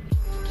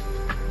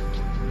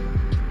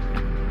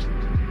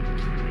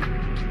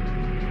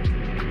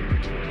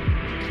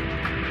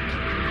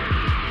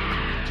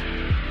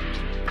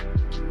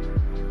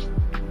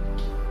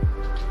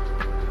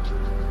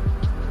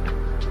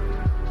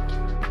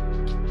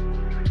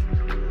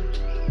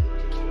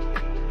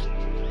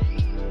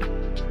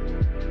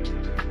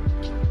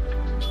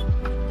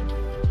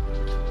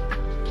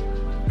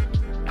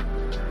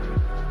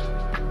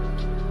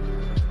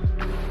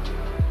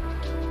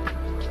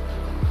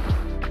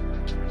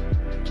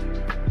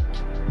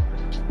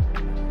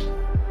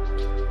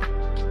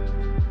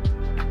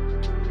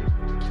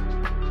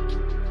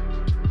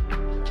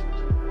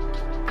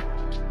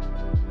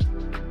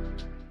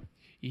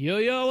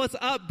 Yo, what's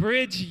up,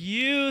 Bridge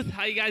Youth?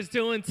 How you guys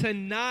doing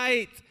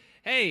tonight?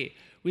 Hey,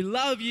 we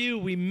love you.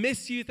 We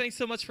miss you. Thanks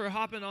so much for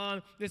hopping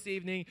on this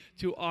evening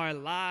to our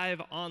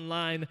live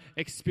online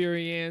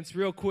experience.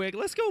 Real quick,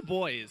 let's go,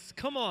 boys.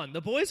 Come on.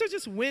 The boys are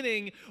just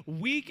winning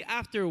week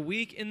after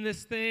week in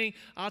this thing.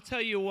 I'll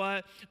tell you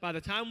what, by the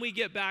time we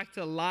get back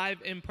to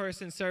live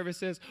in-person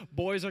services,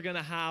 boys are going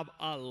to have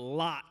a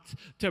lot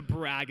to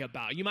brag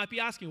about. You might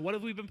be asking, what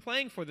have we been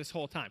playing for this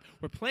whole time?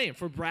 We're playing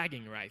for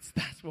bragging rights.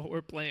 That's what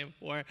we're playing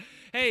for.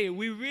 Hey,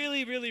 we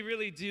really, really,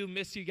 really do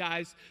miss you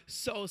guys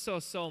so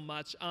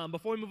much.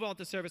 Before we move on with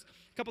the service,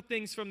 a couple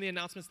things from the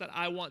announcements that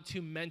I want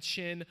to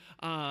mention.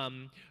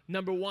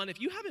 Number one, if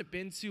you haven't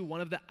been to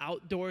one of the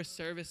outdoor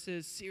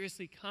services,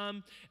 seriously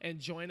come and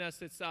join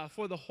us. It's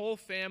for the whole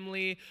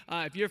family.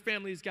 If your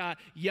family's got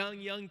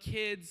young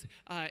kids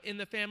in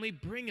the family,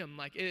 bring them.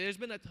 There's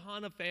been a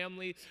ton of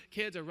family.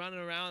 Kids are running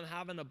around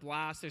having a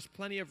blast. There's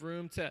plenty of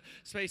room to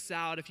space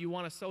out. If you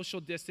want a social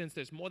distance,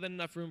 there's more than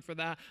enough room for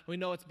that. We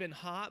know it's been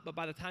hot, but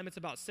by the time it's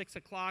about 6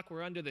 o'clock,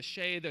 we're under the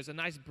shade. There's a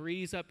nice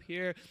breeze up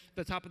here at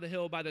the top of the hill.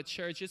 Hill by the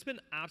church. It's been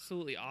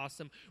absolutely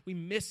awesome. We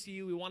miss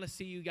you. We want to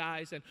see you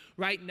guys. And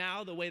right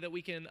now, the way that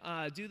we can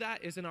do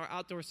that is in our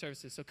outdoor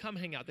services. So come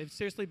hang out. They've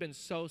seriously been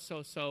so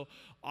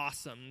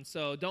awesome.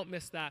 So don't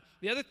miss that.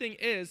 The other thing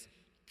is,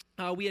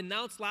 we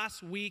announced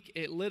last week,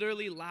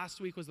 last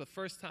week was the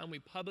first time we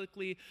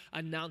publicly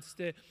announced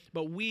it,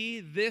 but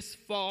this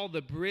fall,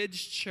 the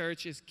Bridge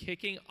Church is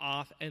kicking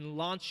off and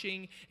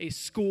launching a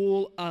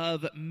school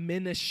of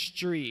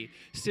ministry.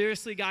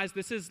 Seriously, guys,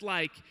 this is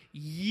like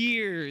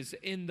years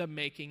in the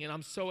making, and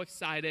I'm so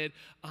excited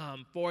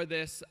for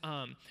this.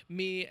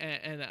 Me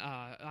and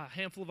a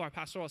handful of our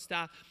pastoral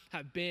staff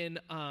have been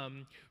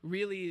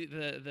really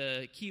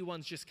the key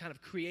ones, just kind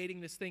of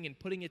creating this thing and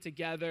putting it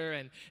together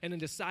and then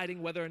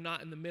deciding whether or not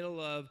in the middle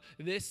of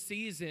this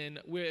season,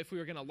 if we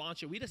were going to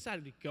launch it. We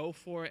decided to go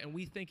for it, and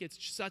we think it's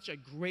such a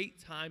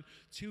great time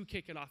to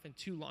kick it off and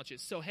to launch it.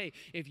 So, hey,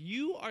 if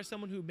you are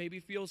someone who maybe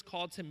feels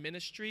called to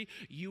ministry,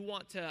 you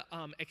want to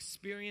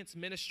experience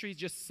ministry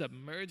just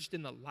submerged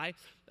in the life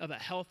of a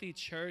healthy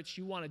church,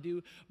 you want to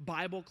do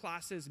Bible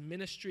classes,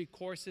 ministry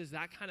courses,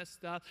 that kind of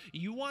stuff,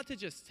 you want to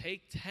just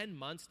take 10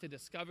 months to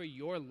discover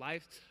your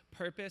life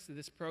purpose,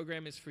 this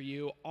program is for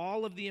you.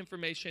 All of the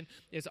information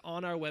is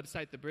on our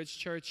website,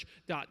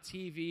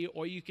 thebridgechurch.tv,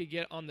 or you could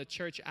get on the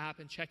church app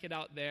and check it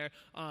out there.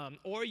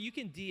 Or you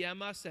can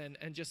DM us and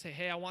just say,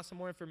 hey, I want some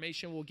more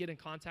information. We'll get in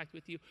contact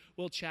with you.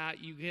 We'll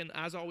chat. You can,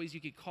 as always,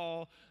 you could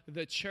call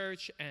the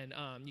church and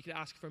you can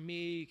ask for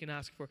me. You can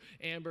ask for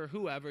Amber,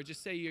 whoever.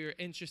 Just say you're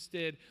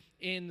interested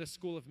in the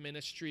School of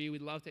Ministry.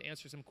 We'd love to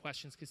answer some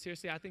questions because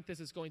seriously, I think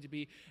this is going to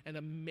be an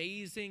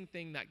amazing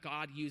thing that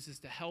God uses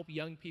to help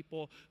young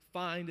people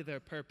find their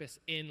purpose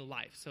in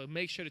life. So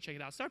make sure to check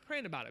it out. Start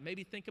praying about it.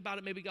 Maybe think about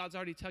it. Maybe God's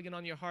already tugging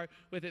on your heart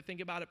with it.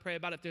 Think about it. Pray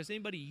about it. If there's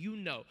anybody you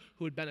know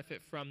who would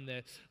benefit from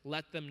this,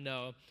 let them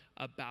know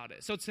about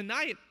it. So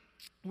tonight,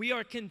 we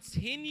are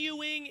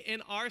continuing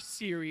in our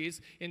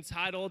series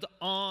entitled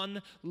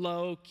On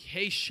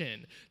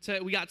Location.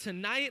 So we got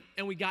tonight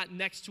and we got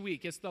next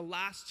week. It's the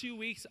last 2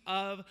 weeks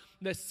of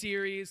the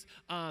series.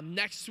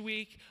 Next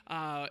week,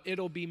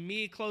 it'll be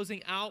me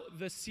closing out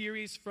the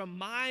series from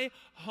my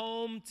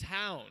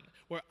hometown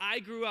where I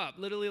grew up,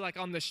 literally like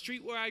on the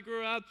street where I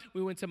grew up.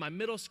 We went to my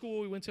middle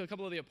school. We went to a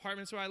couple of the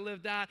apartments where I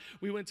lived at.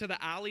 We went to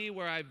the alley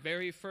where I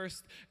very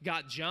first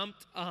got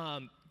jumped.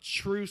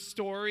 True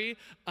story.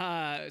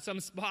 Some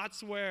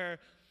spots where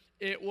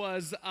it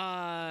was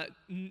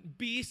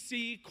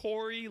BC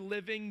Corey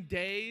living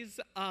days.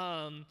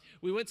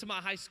 We went to my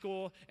high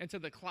school and to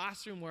the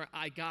classroom where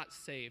I got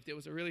saved. It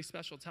was a really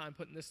special time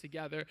putting this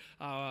together.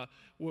 Our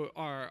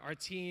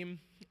team,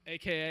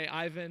 a.k.a.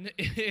 Ivan,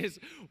 is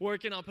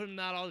working on putting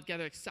that all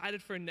together.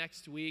 Excited for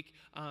next week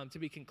to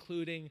be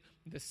concluding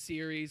the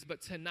series. But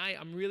tonight,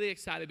 I'm really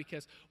excited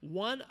because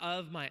one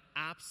of my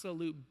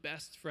absolute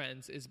best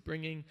friends is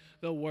bringing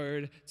the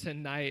word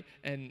tonight.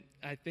 And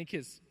I think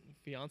his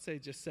fiance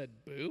just said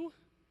boo?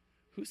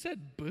 Who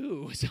said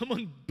boo?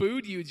 Someone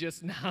booed you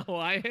just now.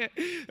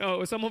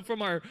 Someone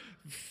from our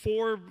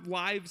 4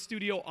 live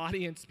studio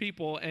audience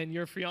people, and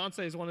your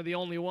fiance is one of the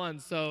only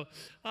ones. So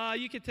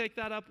you could take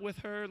that up with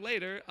her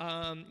later.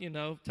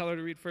 Tell her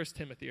to read 1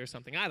 Timothy or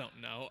something. I don't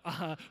know.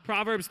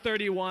 Proverbs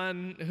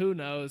 31, who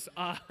knows?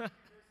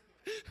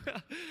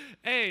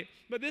 Hey,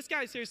 but this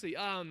guy, seriously,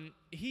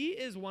 he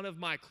is one of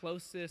my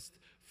closest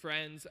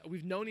friends.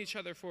 We've known each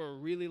other for a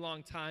really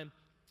long time.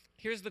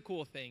 Here's the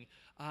cool thing.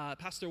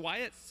 Pastor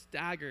Wyatt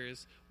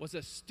Staggers was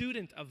a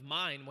student of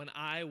mine when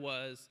I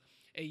was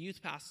a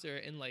youth pastor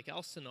in Lake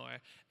Elsinore,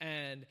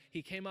 and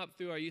he came up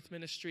through our youth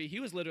ministry. He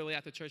was literally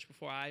at the church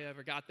before I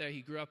ever got there.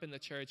 He grew up in the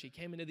church. He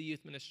came into the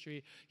youth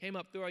ministry, came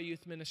up through our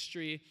youth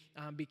ministry,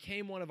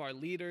 became one of our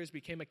leaders,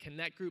 became a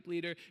connect group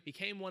leader,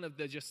 became one of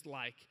the just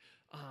like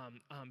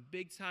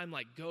big time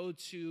like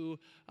go-to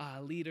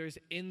leaders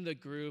in the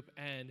group.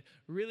 And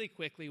really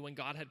quickly, when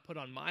God had put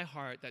on my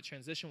heart that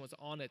transition was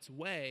on its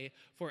way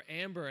for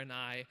Amber and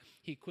I,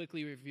 he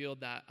quickly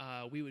revealed that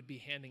we would be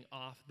handing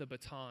off the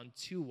baton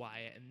to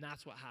Wyatt, and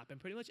that's what happened.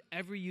 Pretty much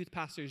every youth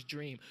pastor's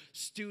dream,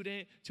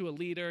 student to a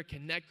leader,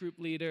 connect group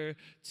leader,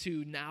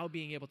 to now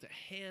being able to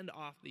hand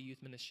off the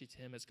youth ministry to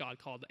him as God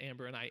called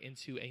Amber and I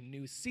into a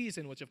new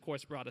season, which of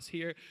course brought us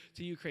here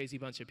to you crazy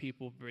bunch of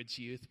people, Bridge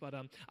Youth. But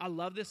I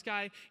love this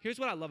guy. Here's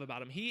what I love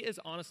about him. He is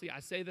honestly, I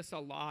say this a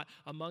lot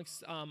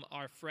amongst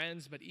our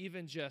friends, but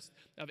even just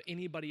of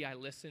anybody I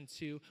listen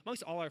to,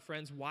 amongst all our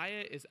friends,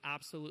 Wyatt is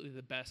absolutely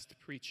the best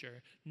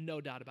preacher,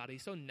 no doubt about it.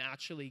 He's so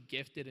naturally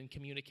gifted and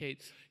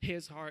communicates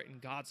his heart and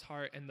God's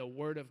heart and the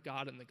word of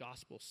God and the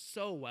gospel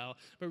so well.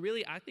 But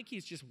really, I think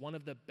he's just one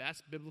of the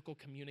best biblical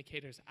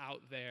communicators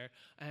out there.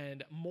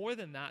 And more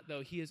than that,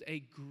 though, he is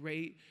a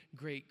great,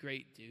 great,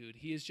 great dude.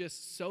 He is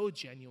just so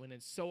genuine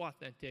and so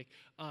authentic.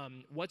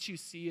 What you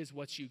see is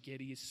what you get.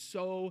 kid. He's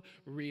so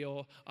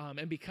real.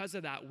 And because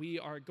of that, we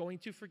are going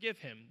to forgive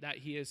him that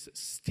he is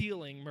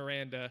stealing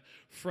Miranda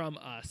from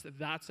us.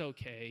 That's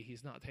okay.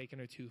 He's not taking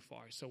her too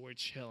far, so we're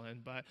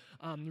chilling. But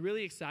I'm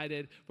really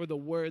excited for the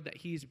word that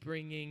he's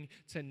bringing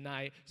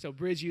tonight. So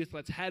Bridge Youth,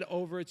 let's head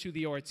over to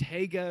the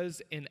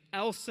Ortegas in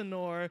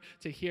Elsinore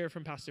to hear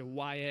from Pastor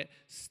Wyatt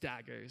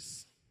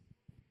Staggers.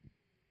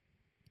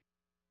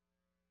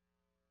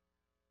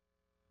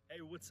 Hey,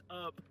 what's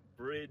up,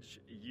 Bridge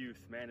Youth?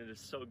 Man, it is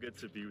so good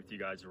to be with you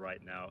guys right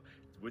now,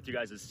 with you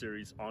guys'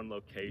 series On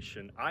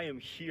Location. I am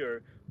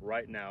here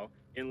right now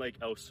in Lake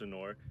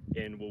Elsinore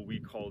in what we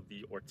call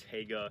the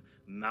Ortega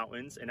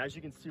Mountains. And as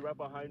you can see right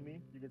behind me,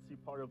 you can see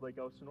part of Lake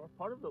Elsinore,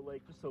 part of the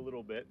lake just a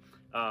little bit.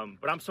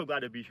 But I'm so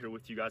glad to be here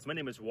with you guys. My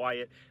name is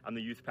Wyatt. I'm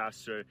the youth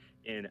pastor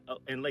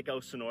in Lake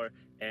Elsinore,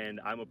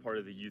 and I'm a part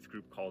of the youth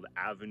group called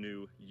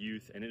Avenue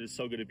Youth. And it is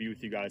so good to be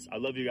with you guys. I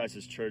love you guys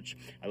as church.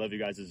 I love you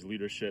guys as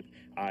leadership.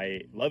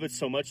 I love it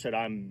so much that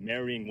I'm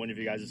marrying one of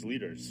you guys as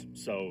leaders.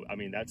 So, I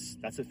mean,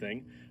 that's a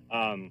thing.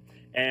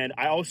 And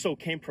I also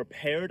came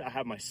prepared. I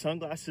have my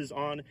sunglasses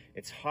on.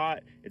 It's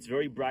hot. It's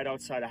very bright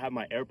outside. I have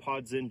my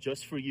AirPods in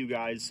just for you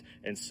guys.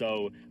 And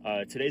so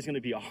today's going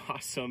to be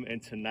awesome.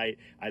 And tonight,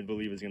 I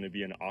believe, is going to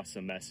be an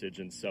awesome message.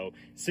 And so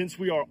since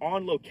we are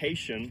on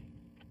location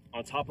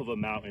on top of a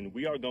mountain,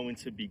 we are going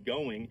to be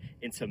going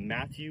into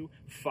Matthew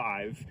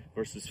 5,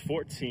 verses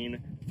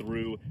 14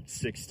 through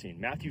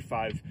 16. Matthew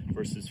 5,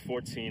 verses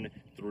 14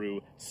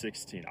 through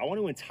 16. I want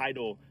to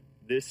entitle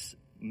this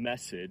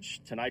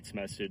message, tonight's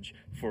message,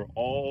 For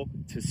All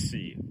to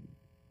See.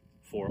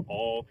 For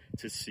all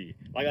to see.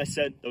 Like I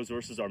said, those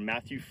verses are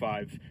Matthew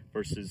 5,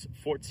 verses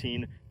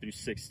 14 through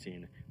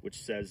 16,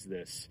 which says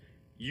this: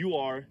 You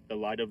are the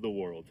light of the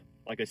world,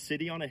 like a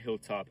city on a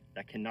hilltop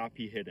that cannot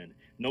be hidden.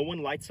 No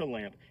one lights a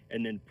lamp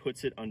and then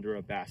puts it under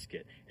a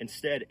basket.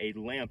 Instead, a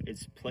lamp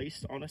is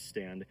placed on a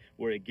stand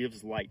where it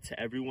gives light to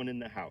everyone in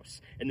the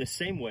house. In the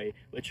same way,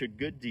 let your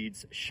good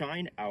deeds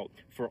shine out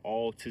for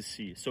all to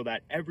see, so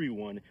that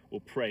everyone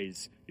will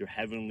praise your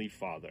heavenly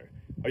Father.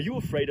 Are you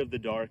afraid of the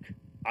dark?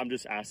 I'm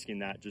just asking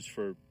that just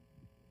for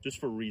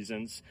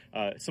reasons.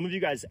 Some of you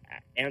guys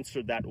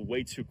answered that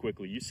way too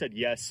quickly. You said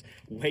yes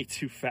way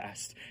too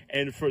fast.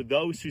 And for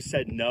those who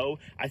said no,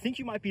 I think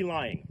you might be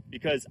lying,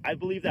 because I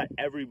believe that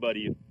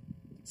everybody,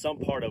 some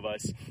part of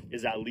us,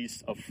 is at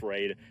least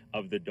afraid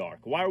of the dark.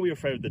 Why are we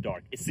afraid of the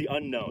dark? It's the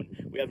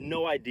unknown. We have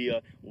no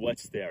idea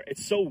what's there.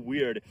 It's so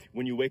weird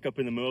when you wake up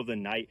in the middle of the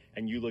night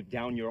and you look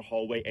down your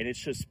hallway and it's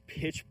just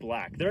pitch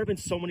black. There have been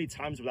so many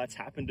times where that's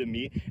happened to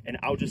me, and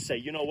I'll just say,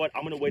 you know what?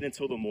 I'm going to wait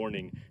until the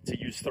morning to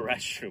use the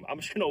restroom. I'm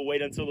just going to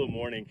wait until the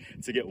morning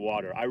to get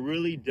water. I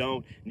really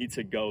don't need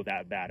to go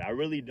that bad. I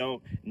really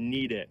don't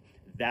need it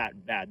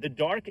that bad. The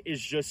dark is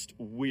just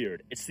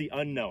weird. It's the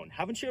unknown.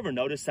 Haven't you ever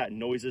noticed that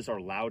noises are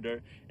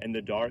louder in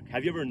the dark?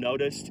 Have you ever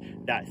noticed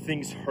that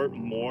things hurt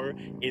more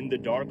in the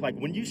dark? Like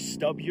when you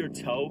stub your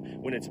toe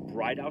when it's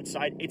bright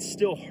outside, it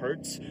still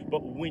hurts.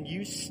 But when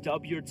you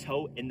stub your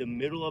toe in the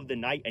middle of the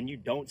night and you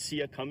don't see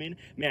it coming,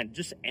 man,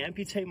 just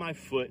amputate my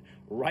foot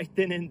right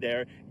then and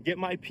there, get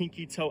my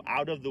pinky toe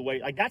out of the way.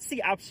 Like that's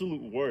the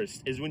absolute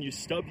worst, is when you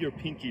stub your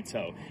pinky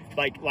toe.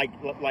 Like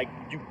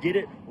you get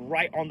it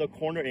right on the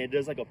corner and it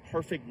does like a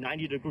perfect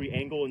 90-degree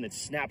angle and it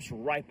snaps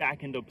right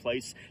back into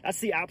place. That's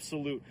the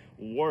absolute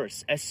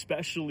worst,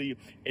 especially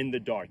in the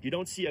dark. You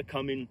don't see it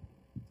coming.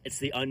 It's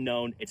the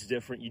unknown. It's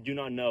different. You do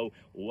not know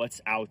what's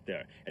out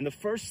there. And the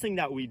first thing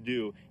that we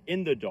do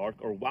in the dark,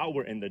 or while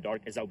we're in the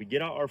dark, is that we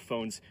get out our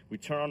phones, we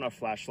turn on our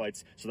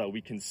flashlights so that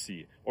we can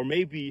see. Or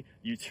maybe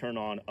you turn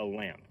on a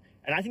lamp.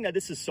 And I think that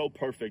this is so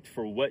perfect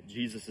for what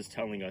Jesus is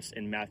telling us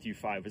in Matthew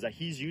 5, is that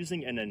he's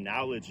using an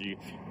analogy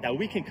that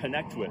we can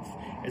connect with,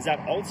 is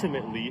that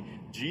ultimately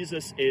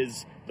Jesus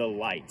is the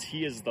light.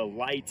 He is the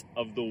light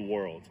of the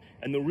world.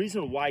 And the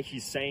reason why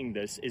he's saying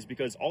this is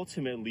because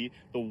ultimately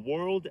the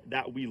world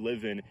that we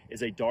live in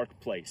is a dark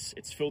place.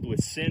 It's filled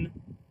with sin.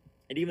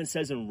 It even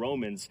says in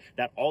Romans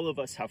that all of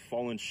us have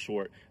fallen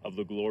short of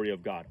the glory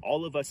of God.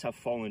 All of us have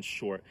fallen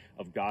short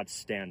of God's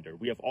standard.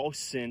 We have all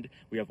sinned.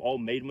 We have all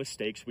made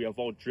mistakes. We have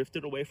all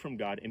drifted away from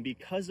God. And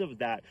because of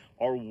that,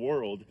 our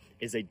world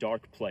is a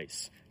dark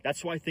place.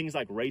 That's why things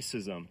like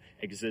racism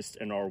exist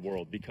in our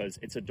world, because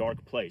it's a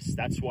dark place.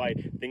 That's why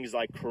things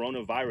like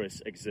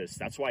coronavirus exist.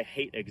 That's why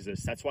hate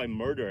exists. That's why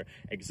murder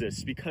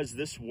exists, because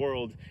this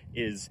world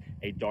is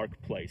a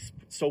dark place.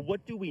 So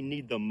what do we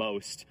need the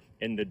most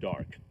in the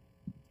dark?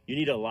 You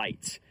need a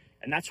light.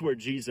 And that's where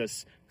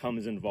Jesus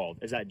comes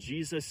involved, is that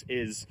Jesus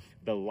is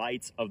the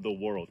light of the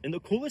world. And the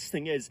coolest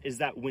thing is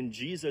that when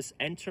Jesus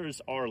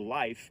enters our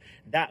life,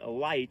 that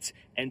light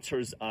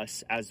enters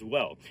us as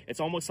well.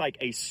 It's almost like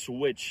a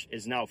switch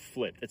is now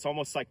flipped. It's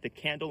almost like the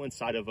candle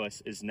inside of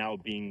us is now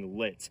being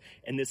lit.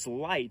 And this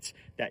light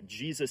that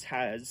Jesus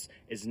has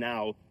is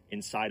now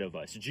inside of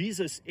us.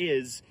 Jesus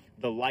is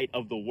the light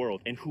of the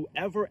world, and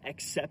whoever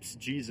accepts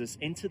Jesus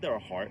into their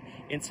heart,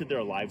 into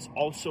their lives,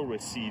 also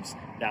receives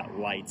that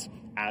light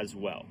as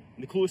well.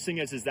 And the coolest thing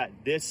is that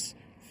this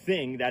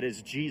thing that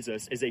is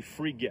Jesus is a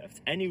free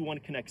gift. Anyone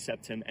can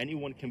accept him,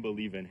 anyone can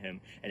believe in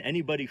him, and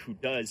anybody who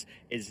does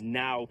is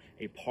now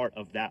a part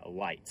of that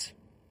light.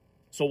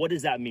 So what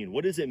does that mean?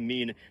 What does it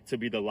mean to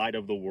be the light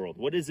of the world?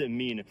 What does it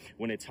mean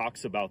when it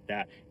talks about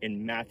that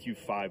in Matthew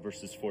 5,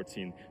 verses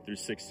 14 through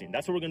 16?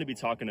 That's what we're going to be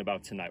talking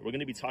about tonight. We're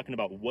going to be talking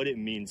about what it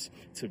means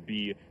to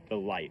be the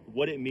light,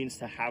 what it means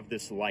to have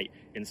this light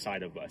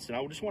inside of us. And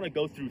I just want to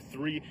go through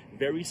three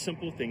very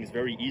simple things,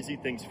 very easy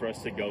things for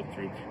us to go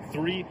through,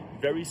 three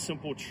very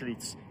simple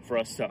truths for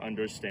us to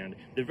understand.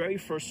 The very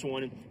first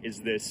one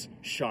is this: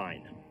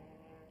 shine.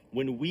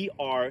 When we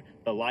are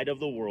the light of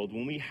the world,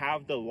 when we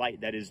have the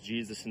light that is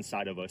Jesus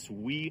inside of us,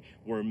 we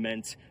were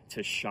meant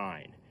to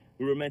shine.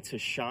 We were meant to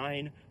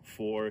shine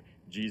for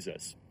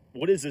Jesus.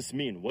 What does this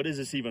mean? What does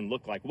this even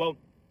look like? Well,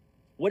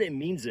 what it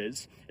means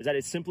is that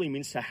it simply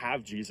means to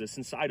have Jesus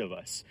inside of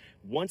us.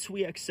 Once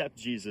we accept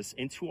Jesus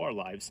into our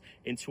lives,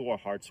 into our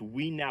hearts,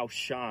 we now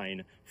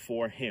shine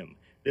for him.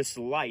 This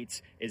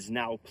light is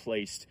now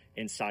placed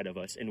inside of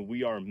us, and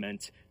we are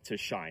meant to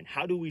shine.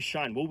 How do we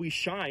shine? Well, we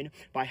shine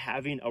by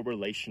having a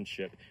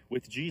relationship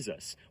with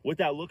Jesus. What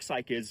that looks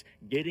like is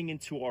getting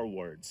into our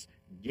words,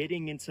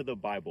 getting into the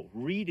Bible,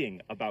 reading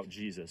about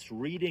Jesus,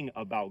 reading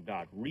about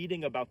God,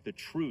 reading about the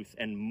truth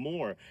and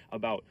more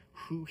about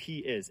who he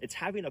is. It's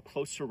having a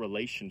closer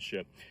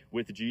relationship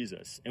with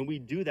Jesus. And we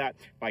do that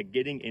by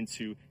getting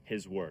into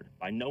his word,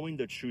 by knowing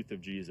the truth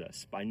of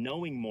Jesus, by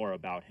knowing more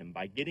about him,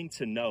 by getting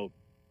to know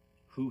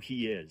who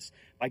he is,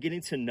 by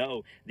getting to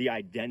know the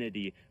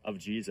identity of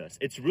Jesus.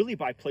 It's really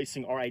by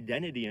placing our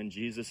identity in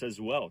Jesus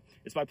as well.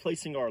 It's by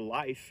placing our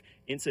life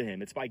into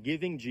him. It's by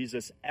giving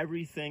Jesus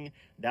everything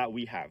that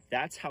we have.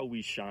 That's how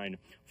we shine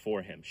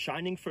for him.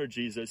 Shining for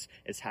Jesus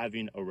is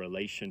having a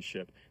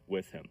relationship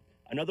with him.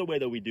 Another way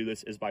that we do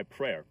this is by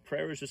prayer.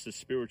 Prayer is just a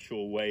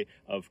spiritual way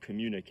of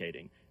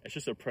communicating. It's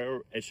just a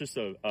prayer. It's just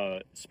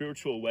a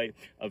spiritual way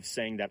of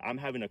saying that I'm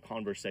having a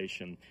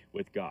conversation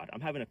with God. I'm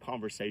having a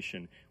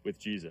conversation with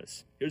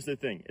Jesus. Here's the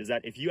thing, is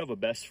that if you have a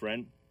best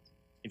friend,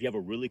 if you have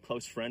a really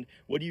close friend,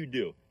 what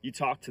do? You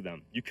talk to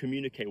them. You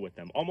communicate with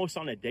them almost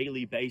on a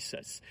daily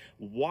basis.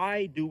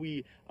 Why do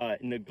we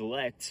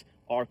neglect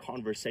our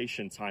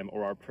conversation time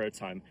or our prayer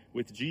time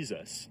with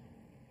Jesus?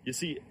 You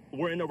see,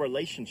 we're in a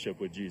relationship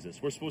with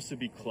Jesus. We're supposed to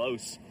be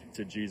close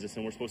to Jesus,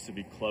 and we're supposed to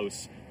be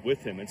close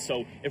with him. And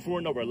so if we're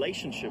in a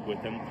relationship with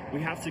him, we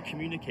have to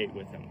communicate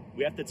with him.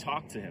 We have to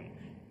talk to him.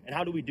 And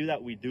how do we do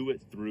that? We do it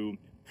through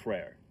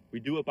prayer. We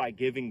do it by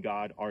giving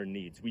God our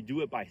needs. We do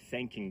it by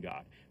thanking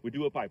God. We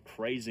do it by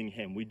praising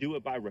him. We do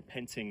it by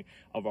repenting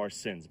of our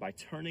sins, by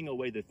turning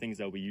away the things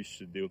that we used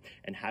to do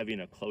and having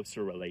a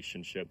closer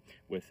relationship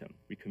with him.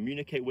 We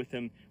communicate with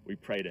him. We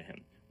pray to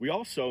him. We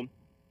also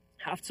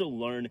have to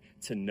learn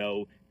to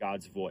know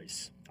God's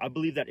voice. I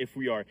believe that if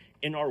we are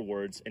in our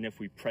words and if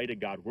we pray to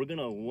God, we're going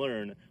to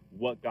learn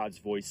what God's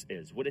voice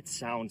is, what it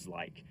sounds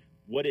like,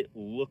 what it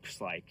looks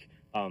like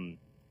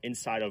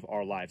inside of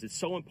our lives. It's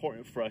so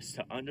important for us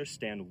to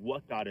understand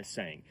what God is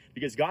saying,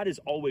 because God is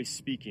always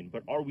speaking,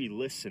 but are we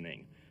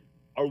listening?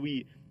 Are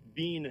we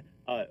being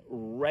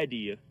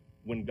ready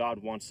when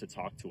God wants to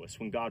talk to us,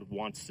 when God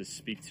wants to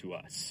speak to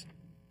us?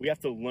 We have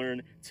to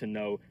learn to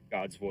know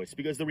God's voice,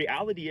 because the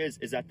reality is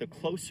that the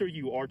closer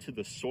you are to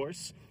the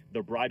source,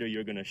 the brighter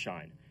you're going to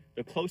shine.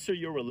 The closer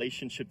your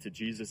relationship to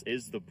Jesus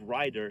is, the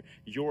brighter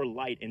your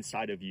light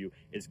inside of you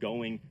is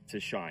going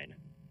to shine.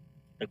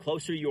 The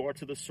closer you are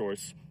to the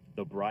source,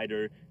 the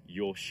brighter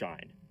you'll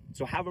shine.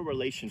 So have a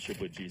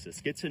relationship with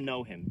Jesus. Get to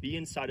know him. Be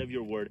inside of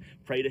your word.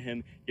 Pray to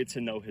him. Get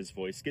to know his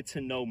voice. Get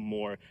to know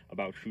more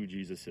about who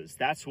Jesus is.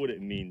 That's what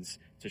it means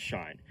to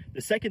shine.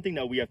 The second thing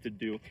that we have to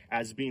do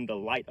as being the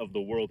light of the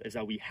world is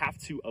that we have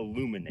to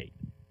illuminate.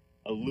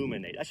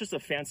 Illuminate. That's just a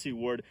fancy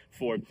word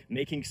for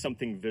making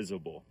something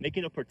visible,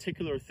 making a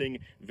particular thing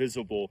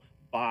visible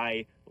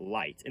by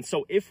light. And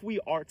so if we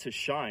are to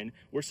shine,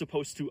 we're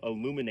supposed to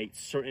illuminate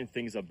certain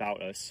things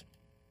about us,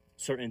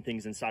 certain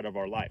things inside of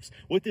our lives.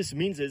 What this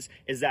means is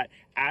that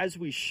as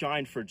we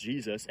shine for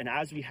Jesus and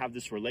as we have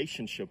this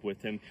relationship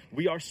with him,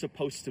 we are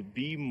supposed to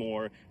be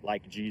more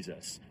like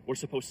Jesus. We're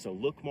supposed to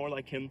look more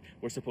like him.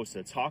 We're supposed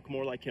to talk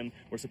more like him.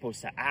 We're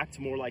supposed to act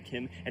more like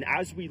him. And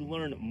as we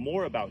learn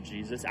more about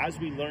Jesus, as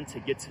we learn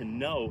to get to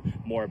know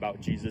more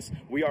about Jesus,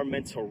 we are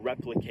meant to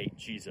replicate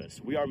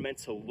Jesus. We are meant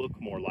to look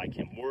more like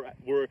him.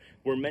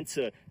 We're meant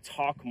to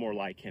talk more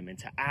like him and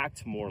to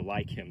act more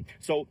like him.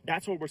 So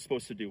that's what we're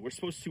supposed to do. We're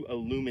supposed to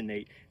illuminate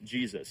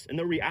Jesus. And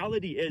the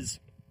reality is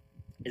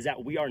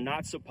that we are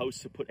not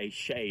supposed to put a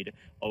shade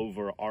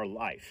over our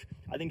life.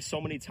 I think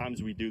so many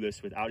times we do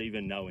this without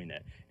even knowing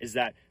it, is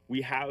that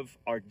we have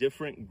our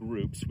different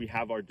groups, we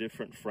have our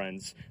different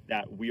friends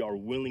that we are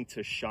willing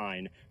to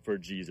shine for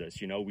Jesus.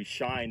 You know, we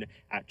shine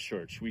at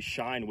church, we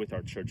shine with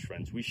our church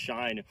friends, we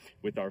shine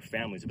with our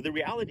families. But the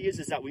reality is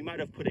that we might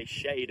have put a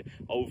shade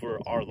over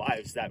our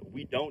lives, that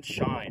we don't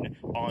shine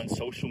on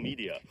social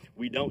media.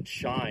 We don't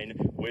shine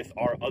with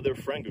our other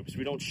friend groups.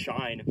 We don't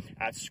shine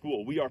at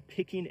school. We are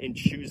picking and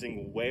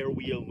choosing where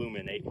we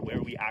illuminate,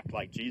 where we act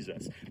like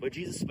Jesus. But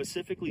Jesus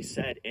specifically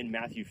said in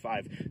Matthew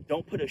 5,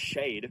 don't put a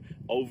shade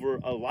over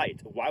a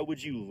light. Why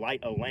would you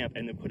light a lamp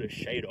and then put a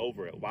shade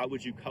over it? Why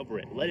would you cover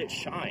it? Let it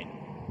shine.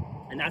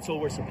 And that's what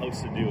we're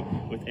supposed to do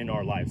within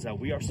our lives, that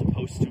we are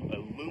supposed to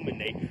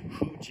illuminate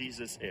who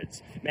Jesus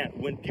is. Man,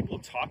 when people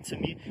talk to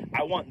me,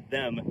 I want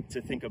them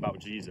to think about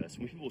Jesus.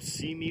 When people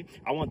see me,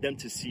 I want them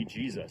to see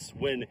Jesus.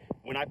 When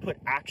I put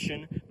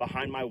action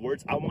behind my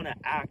words, I want to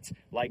act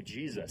like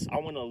Jesus. I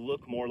want to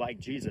look more like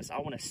Jesus. I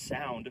want to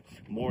sound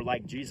more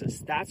like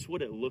Jesus. That's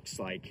what it looks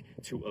like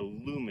to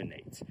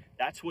illuminate.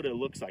 That's what it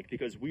looks like,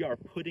 because we are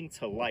putting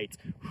to light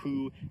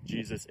who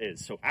Jesus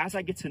is. So as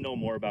I get to know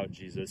more about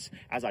Jesus,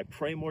 as I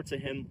pray more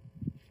to him,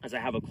 as I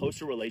have a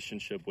closer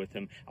relationship with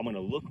him, I'm going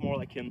to look more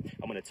like him.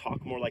 I'm going to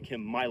talk more like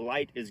him. My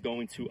light is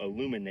going to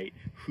illuminate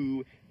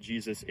who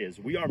Jesus is.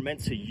 We are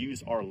meant to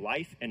use our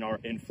life and our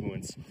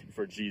influence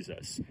for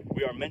Jesus.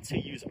 We are meant to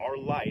use our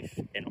life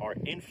and our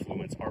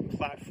influence, our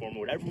platform,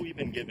 whatever we've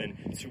been given,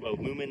 to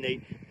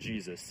illuminate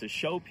Jesus, to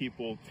show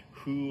people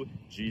who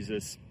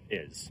Jesus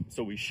is.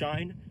 So we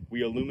shine,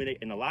 we illuminate,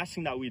 and the last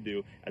thing that we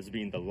do as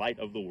being the light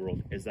of the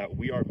world is that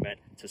we are meant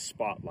to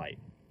spotlight.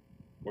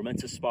 We're meant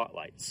to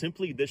spotlight.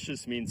 Simply, this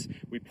just means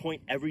we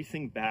point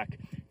everything back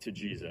to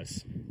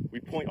Jesus. We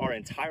point our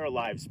entire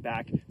lives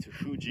back to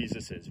who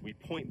Jesus is. We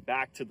point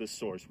back to the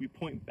source. We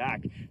point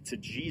back to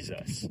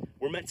Jesus.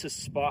 We're meant to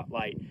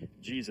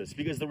spotlight Jesus,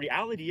 because the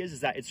reality is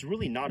that it's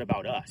really not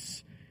about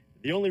us.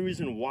 The only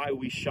reason why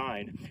we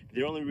shine,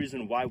 the only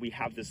reason why we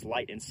have this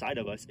light inside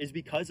of us is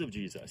because of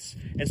Jesus.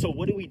 And so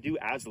what do we do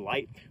as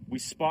light? We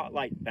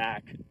spotlight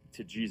back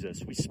to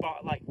Jesus. We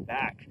spotlight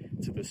back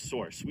to the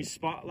source. We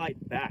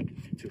spotlight back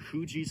to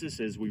who Jesus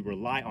is. We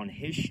rely on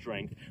his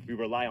strength. We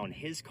rely on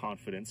his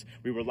confidence.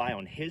 We rely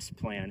on his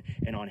plan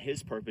and on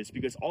his purpose,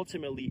 because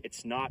ultimately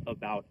it's not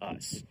about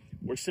us.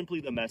 We're simply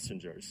the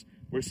messengers.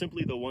 We're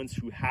simply the ones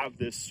who have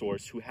this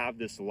source, who have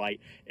this light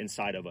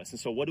inside of us. And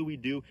so what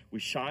do? We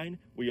shine,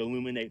 we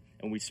illuminate,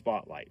 and we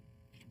spotlight.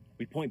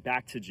 We point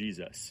back to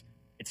Jesus.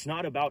 It's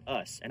not about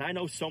us. And I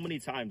know so many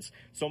times,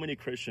 so many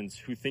Christians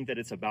who think that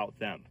it's about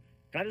them.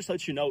 Can I just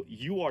let you know,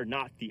 you are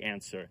not the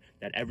answer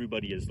that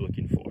everybody is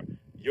looking for.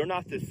 You're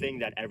not the thing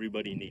that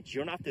everybody needs.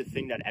 You're not the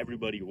thing that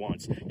everybody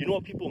wants. You know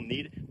what people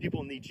need?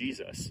 People need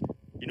Jesus.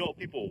 You know what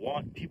people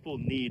want? People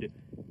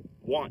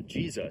want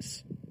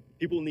Jesus.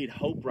 People need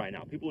hope right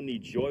now. People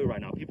need joy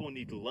right now. People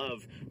need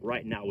love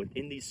right now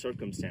within these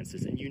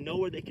circumstances. And you know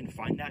where they can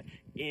find that?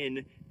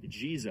 In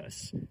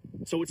Jesus.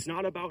 So it's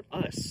not about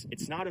us.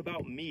 It's not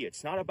about me.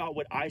 It's not about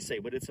what I say,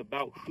 but it's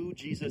about who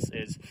Jesus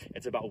is.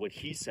 It's about what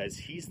he says.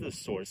 He's the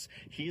source.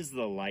 He's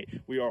the light.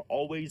 We are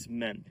always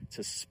meant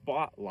to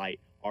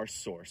spotlight our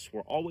source.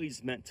 We're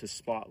always meant to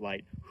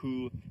spotlight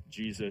who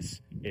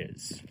Jesus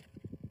is.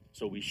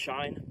 So we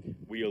shine,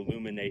 we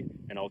illuminate,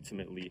 and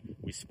ultimately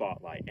we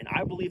spotlight. And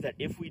I believe that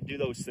if we do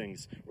those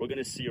things, we're going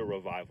to see a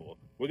revival.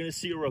 We're going to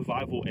see a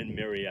revival in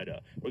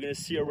Marietta. We're going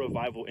to see a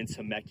revival in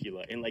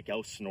Temecula, in Lake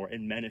Elsinore,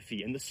 in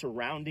Menifee, in the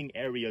surrounding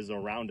areas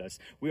around us.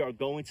 We are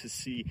going to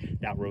see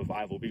that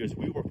revival, because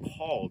we were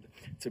called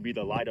to be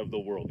the light of the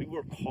world. We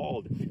were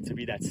called to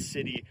be that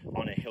city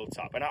on a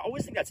hilltop. And I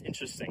always think that's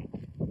interesting.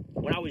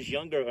 When I was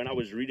younger and I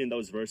was reading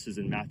those verses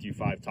in Matthew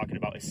 5 talking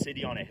about a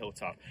city on a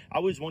hilltop, I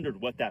always wondered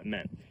what that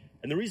meant.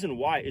 And the reason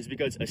why is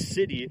because a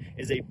city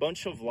is a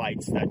bunch of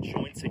lights that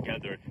join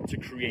together to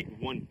create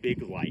one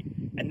big light.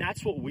 And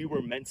that's what we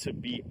were meant to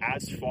be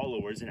as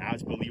followers and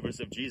as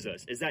believers of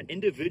Jesus, is that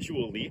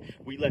individually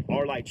we let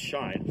our light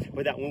shine,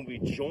 but that when we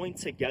join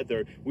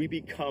together, we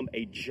become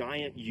a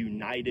giant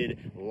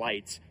united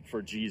light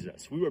for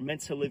Jesus. We were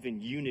meant to live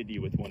in unity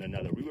with one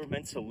another. We were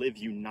meant to live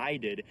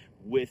united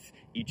with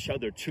each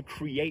other to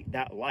create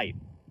that light,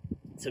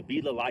 to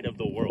be the light of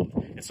the world.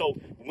 And so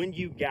when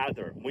you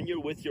gather, when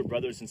you're with your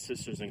brothers and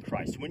sisters in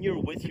Christ, when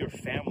you're with your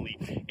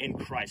family in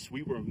Christ,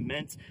 we were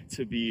meant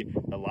to be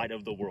the light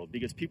of the world,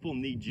 because people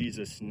need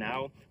Jesus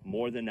now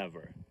more than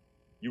ever.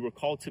 You were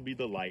called to be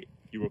the light.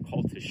 You were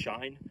called to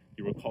shine.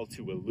 You were called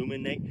to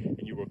illuminate,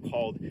 and you were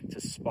called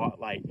to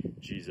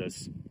spotlight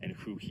Jesus and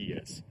who he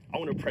is. I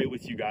want to pray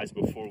with you guys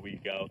before we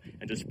go,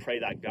 and just pray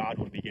that God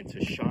would begin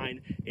to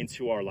shine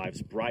into our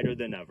lives brighter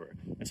than ever.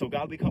 And so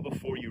God, we come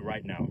before you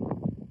right now,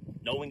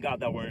 knowing, God,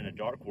 that we're in a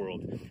dark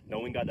world,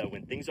 knowing, God, that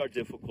when things are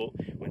difficult,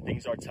 when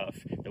things are tough,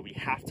 that we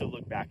have to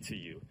look back to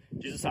you.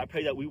 Jesus, I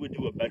pray that we would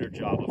do a better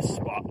job of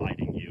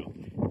spotlighting you.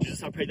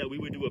 Jesus, I pray that we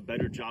would do a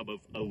better job of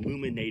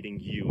illuminating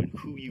you and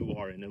who you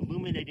are, and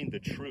illuminating the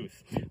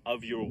truth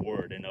of your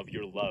word and of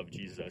your love,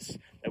 Jesus.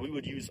 That we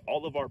would use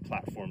all of our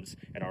platforms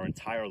and our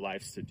entire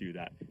lives to do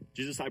that.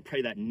 Jesus, I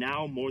pray that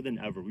now more than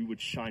ever, we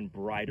would shine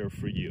brighter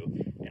for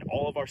you in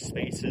all of our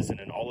spaces and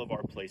in all of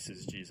our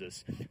places,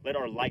 Jesus. Let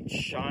our light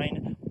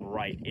shine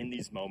bright in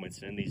these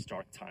moments and in these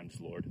dark times,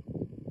 Lord.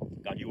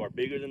 God, you are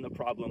bigger than the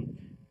problem.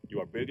 You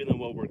are bigger than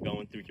what we're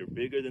going through. You're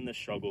bigger than the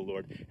struggle,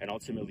 Lord. And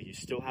ultimately, you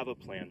still have a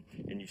plan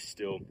and you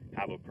still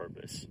have a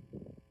purpose.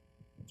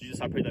 Jesus,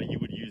 I pray that you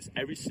would use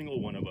every single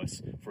one of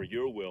us for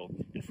your will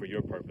and for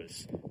your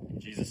purpose. In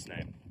Jesus'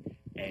 name,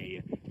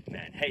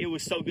 amen. Hey, it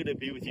was so good to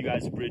be with you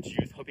guys, Bridge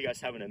Youth. Hope you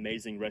guys have an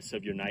amazing rest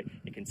of your night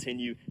and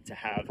continue to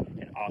have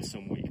an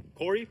awesome week.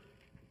 Corey,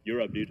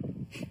 you're up, dude.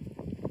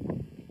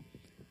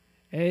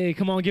 Hey,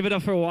 come on, give it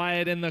up for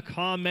Wyatt in the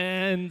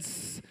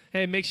comments.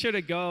 Hey, make sure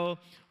to go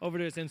over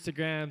to his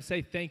Instagram,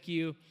 say thank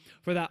you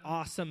for that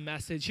awesome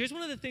message. Here's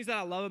one of the things that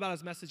I love about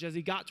his message. As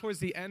he got towards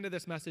the end of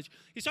this message,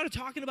 he started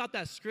talking about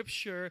that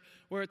scripture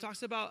where it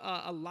talks about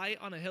a light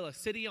on a hill, a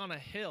city on a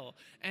hill.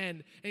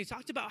 And he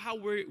talked about how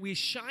we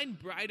shine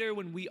brighter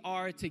when we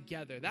are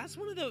together. That's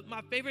one of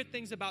my favorite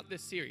things about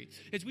this series,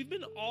 is we've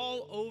been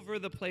all over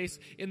the place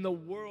in the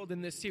world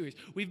in this series.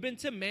 We've been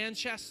to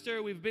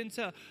Manchester, we've been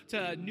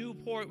to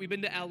Newport, we've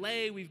been to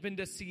LA, we've been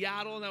to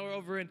Seattle, now we're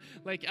over in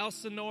Lake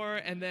Elsinore,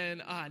 and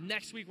then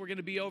next week we're going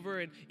to be over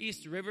in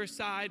East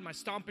Riverside, my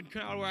stomping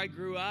ground where I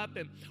grew up.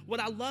 And what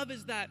I love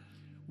is that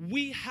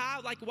we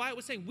have, like Wyatt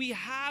was saying, we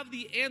have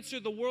the answer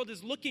the world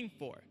is looking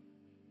for.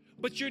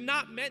 But you're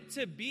not meant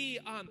to be,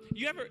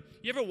 you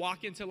ever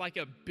walk into like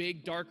a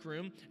big dark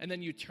room and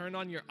then you turn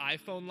on your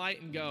iPhone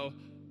light and go,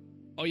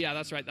 oh yeah,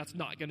 that's right, that's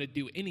not going to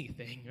do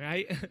anything,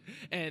 right?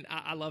 And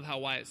I love how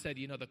Wyatt said,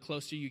 the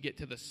closer you get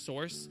to the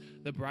source,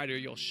 the brighter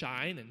you'll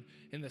shine. And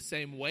in the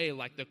same way,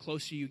 like the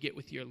closer you get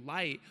with your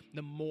light,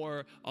 the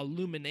more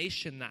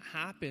illumination that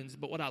happens.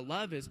 But what I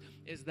love is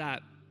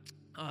that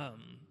I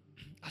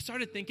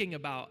started thinking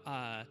about,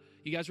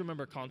 you guys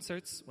remember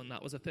concerts when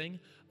that was a thing?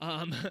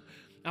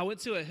 I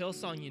went to a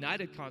Hillsong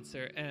United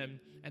concert,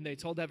 and they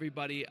told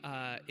everybody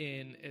at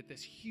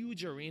this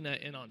huge arena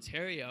in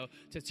Ontario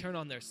to turn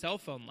on their cell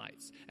phone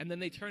lights. And then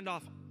they turned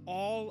off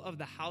all of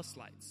the house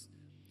lights.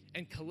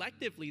 And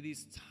collectively,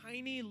 these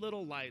tiny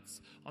little lights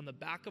on the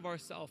back of our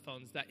cell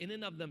phones that in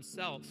and of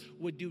themselves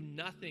would do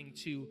nothing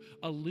to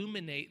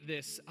illuminate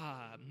this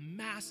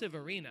massive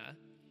arena,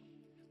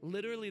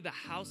 literally the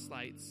house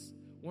lights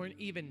weren't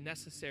even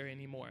necessary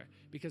anymore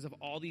because of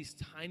all these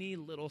tiny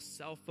little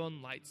cell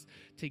phone lights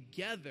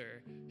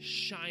together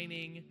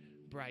shining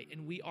bright.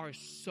 And we are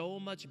so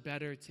much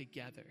better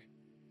together.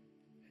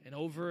 And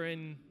over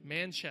in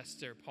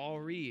Manchester, Paul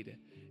Reed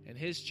and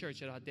his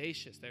church at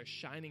Audacious, they're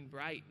shining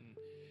bright.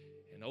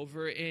 And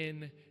over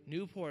in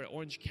Newport,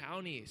 Orange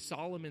County,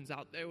 Solomon's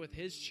out there with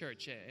his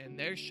church, and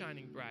they're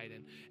shining bright.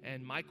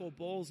 And Michael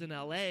Bowles in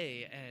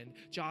LA, and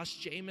Josh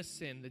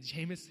Jameson, the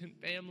Jameson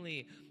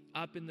family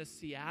up in the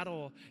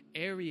Seattle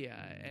area,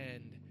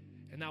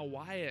 and now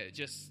Wyatt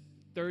just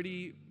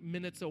 30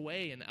 minutes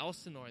away in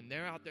Elsinore, and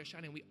they're out there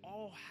shining. We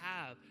all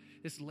have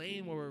this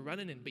lane where we're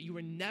running in, but you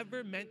were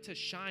never meant to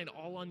shine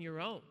all on your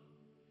own.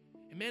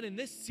 And man, in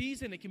this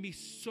season, it can be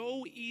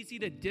so easy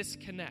to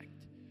disconnect.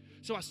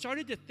 So I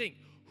started to think,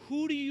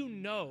 who do you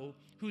know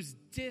who's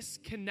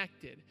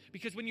disconnected?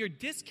 Because when you're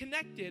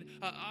disconnected,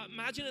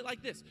 imagine it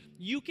like this.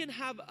 You can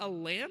have a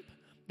lamp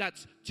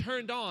that's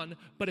turned on,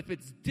 but if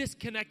it's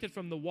disconnected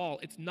from the wall,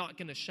 it's not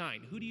going to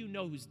shine. Who do you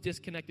know who's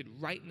disconnected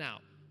right now?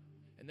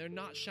 And they're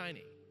not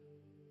shining.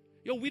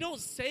 We don't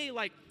say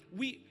like,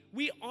 we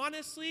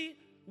honestly,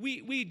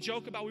 we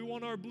joke about we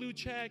want our blue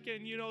check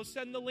and,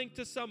 send the link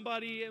to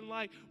somebody and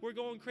like, we're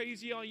going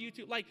crazy on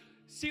YouTube. Like,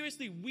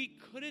 seriously, we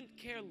couldn't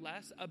care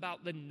less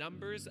about the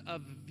numbers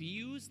of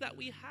views that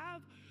we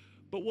have,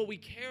 but what we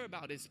care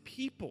about is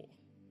people.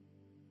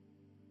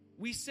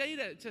 We say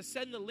that to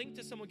send the link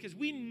to someone because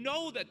we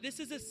know that this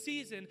is a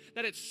season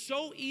that it's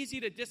so easy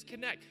to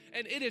disconnect.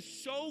 And it is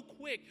so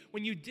quick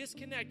when you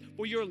disconnect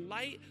for your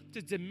light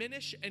to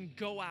diminish and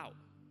go out.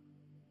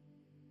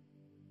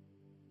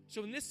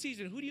 So in this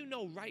season, who do you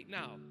know right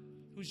now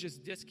who's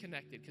just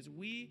disconnected? Because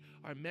we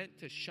are meant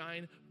to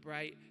shine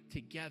bright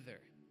together.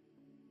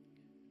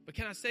 But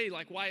can I say,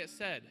 like Wyatt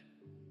said,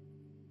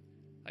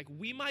 like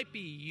we might be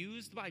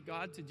used by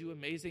God to do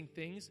amazing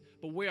things,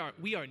 but we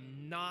are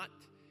not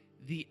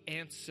the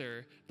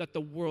answer that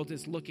the world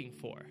is looking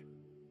for.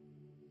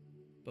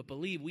 But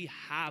believe we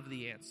have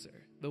the answer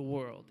the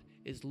world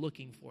is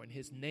looking for, and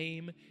his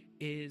name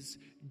is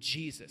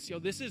Jesus.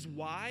 This is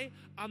why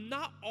I'm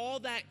not all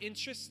that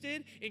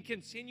interested in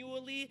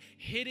continually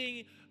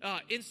hitting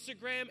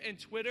Instagram and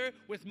Twitter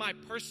with my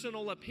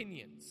personal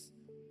opinions.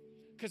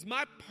 Because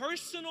my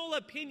personal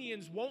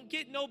opinions won't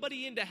get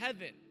nobody into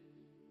heaven.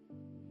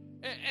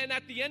 And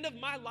at the end of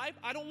my life,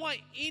 I don't want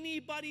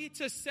anybody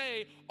to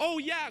say, oh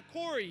yeah,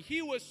 Corey,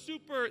 he was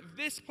super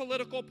this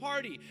political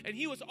party, and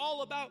he was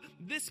all about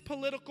this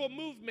political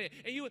movement.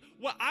 And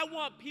what I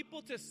want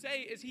people to say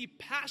is he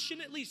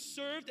passionately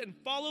served and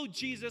followed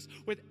Jesus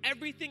with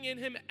everything in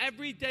him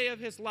every day of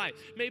his life.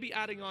 Maybe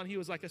adding on, he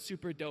was like a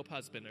super dope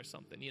husband or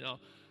something,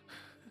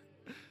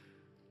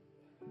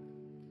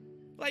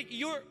 Like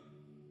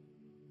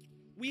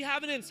we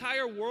have an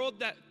entire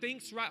world that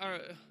thinks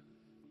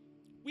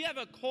we have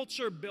a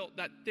culture built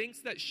that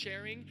thinks that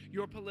sharing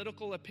your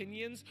political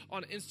opinions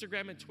on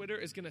Instagram and Twitter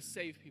is going to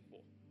save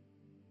people.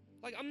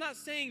 Like, I'm not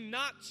saying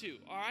not to,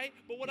 all right?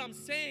 But what I'm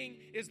saying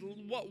is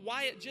what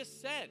Wyatt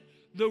just said.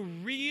 The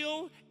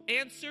real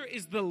answer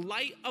is the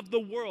light of the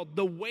world,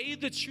 the way,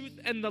 the truth,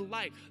 and the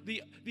life.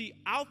 The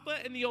Alpha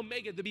and the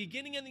Omega, the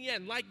beginning and the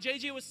end. Like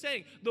JJ was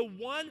saying, the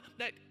one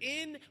that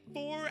in,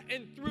 for,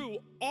 and through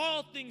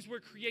all things were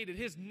created.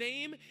 His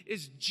name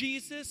is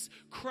Jesus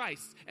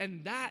Christ.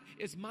 And that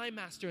is my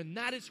master. And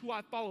that is who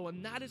I follow.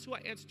 And that is who I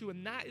answer to.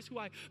 And that is who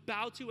I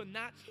bow to. And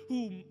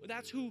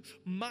that's who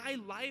my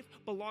life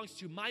belongs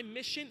to. My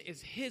mission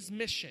is his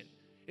mission.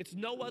 It's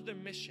no other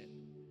mission.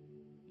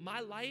 My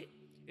light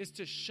is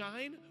to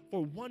shine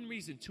for one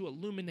reason, to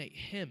illuminate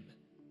him.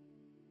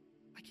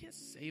 I can't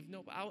save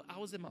nobody. I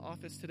was in my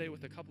office today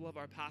with a couple of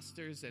our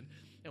pastors, and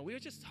we were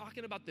just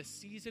talking about the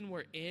season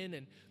we're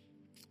in,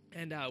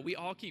 and we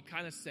all keep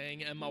kind of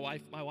saying, and my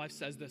wife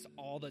says this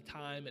all the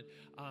time,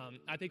 and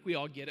I think we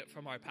all get it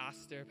from our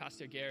pastor,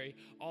 Pastor Gary,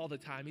 all the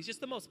time. He's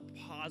just the most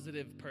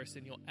positive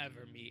person you'll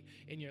ever meet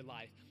in your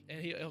life, and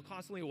he'll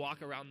constantly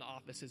walk around the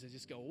offices and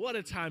just go, "What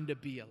a time to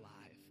be alive.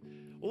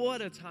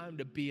 What a time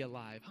to be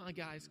alive. Huh,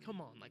 guys?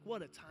 Come on. Like,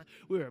 what a time.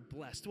 We are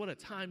blessed. What a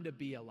time to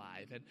be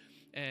alive."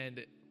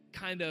 And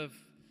kind of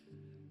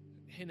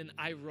in an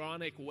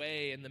ironic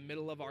way, in the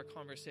middle of our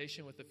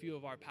conversation with a few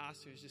of our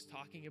pastors, just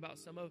talking about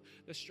some of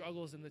the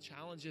struggles and the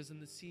challenges in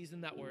the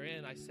season that we're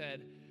in, I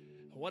said,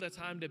 "What a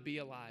time to be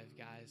alive,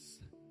 guys."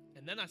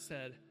 And then I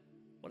said,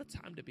 "What a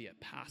time to be a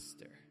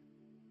pastor."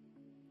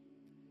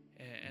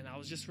 And I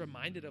was just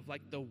reminded of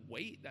like the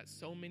weight that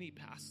so many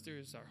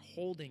pastors are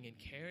holding and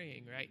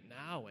carrying right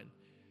now. And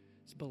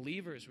as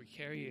believers, we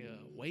carry a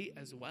weight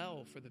as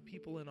well for the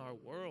people in our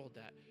world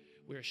that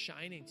we're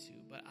shining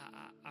to. But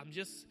I'm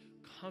just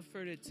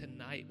comforted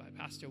tonight by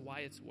Pastor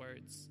Wyatt's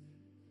words.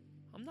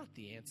 I'm not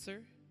the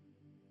answer.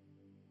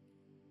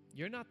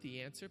 You're not the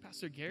answer.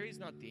 Pastor Gary's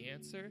not the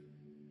answer.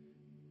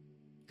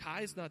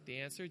 Kai's not the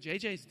answer.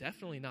 JJ's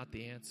definitely not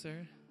the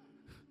answer.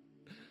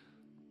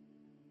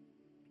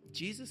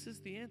 Jesus is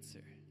the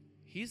answer.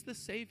 He's the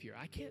Savior.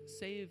 I can't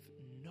save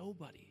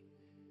nobody,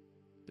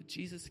 but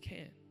Jesus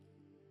can.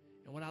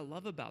 And what I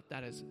love about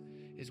that is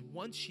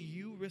once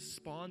you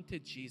respond to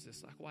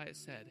Jesus, like Wyatt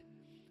said,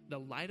 the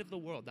light of the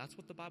world, that's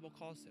what the Bible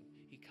calls him.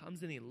 He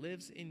comes and he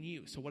lives in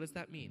you. So what does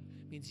that mean?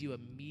 It means you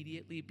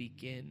immediately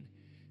begin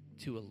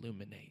to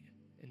illuminate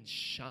and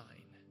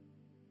shine.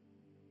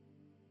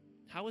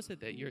 How is it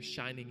that you're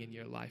shining in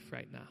your life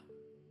right now?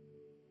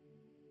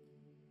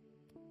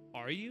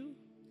 Are you?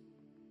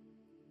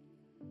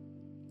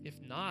 If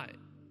not,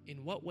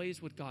 in what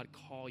ways would God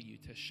call you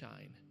to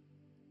shine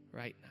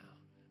right now?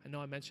 I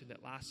know I mentioned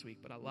it last week,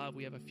 but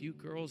we have a few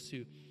girls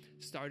who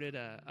started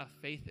a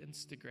faith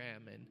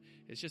Instagram, and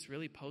it's just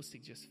really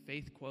posting just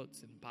faith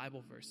quotes and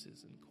Bible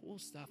verses and cool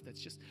stuff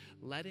that's just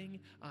letting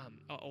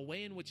a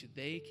way in which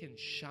they can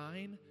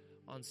shine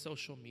on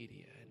social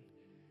media. And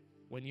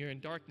when you're in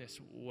darkness,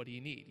 what do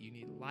you need? You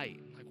need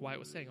light. Like Wyatt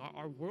was saying,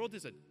 our world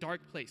is a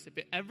dark place. If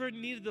it ever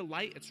needed the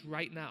light, it's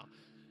right now.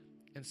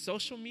 And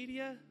social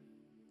media,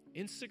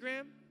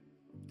 Instagram,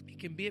 it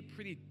can be a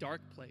pretty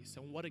dark place,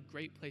 and what a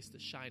great place to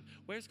shine.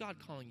 Where's God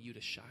calling you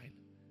to shine?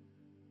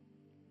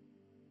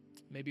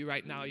 Maybe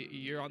right now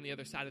you're on the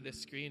other side of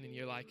this screen and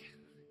you're like,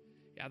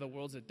 yeah, the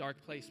world's a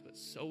dark place, but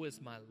so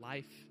is my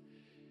life.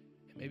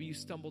 And maybe you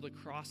stumbled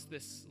across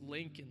this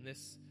link in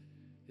this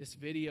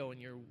video,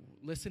 and you're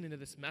listening to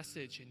this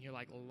message and you're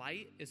like,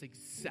 light is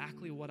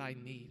exactly what I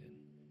need. And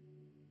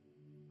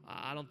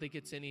I don't think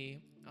it's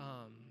any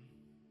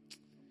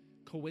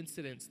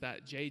coincidence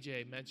that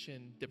JJ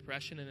mentioned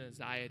depression and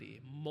anxiety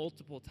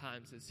multiple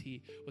times as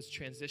he was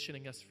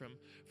transitioning us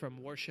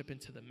from worship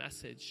into the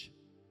message.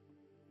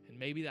 And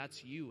maybe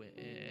that's you.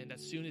 And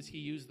as soon as he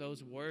used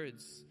those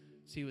words,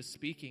 as he was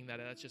speaking,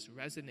 that just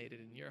resonated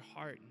in your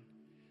heart.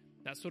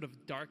 And that sort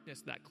of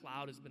darkness, that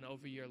cloud has been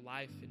over your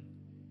life.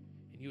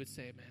 And you would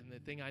say, man, the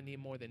thing I need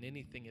more than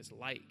anything is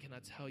light. Can I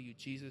tell you,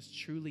 Jesus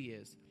truly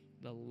is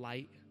the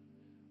light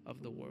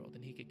of the world.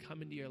 And he could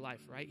come into your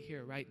life right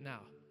here, right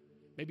now.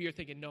 Maybe you're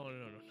thinking, no,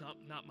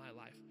 not my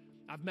life.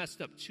 I've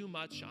messed up too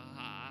much.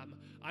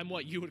 I'm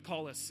what you would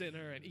call a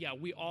sinner. And yeah,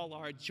 we all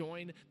are.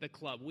 Join the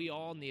club. We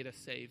all need a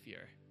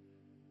Savior.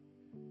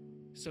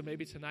 So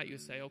maybe tonight you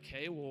say,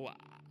 okay, well,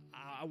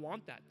 I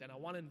want that. Then I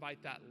want to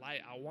invite that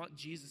light. I want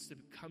Jesus to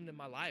come into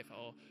my life.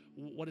 Oh,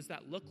 what does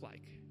that look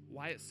like?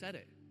 Wyatt said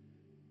it.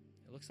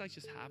 It looks like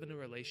just having a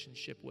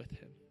relationship with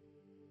him.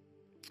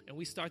 And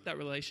we start that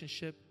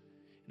relationship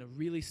in a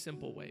really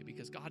simple way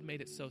because God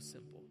made it so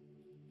simple.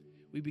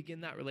 We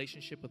begin that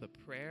relationship with a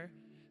prayer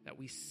that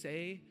we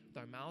say with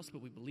our mouths,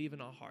 but we believe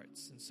in our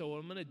hearts. And so what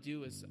I'm going to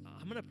do is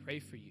I'm going to pray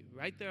for you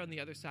right there on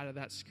the other side of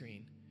that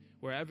screen,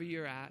 wherever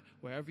you're at,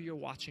 wherever you're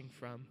watching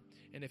from.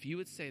 And if you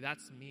would say,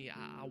 that's me,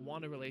 I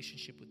want a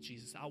relationship with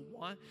Jesus. I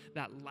want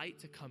that light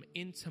to come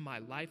into my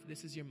life.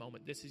 This is your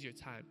moment. This is your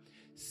time.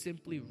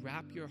 Simply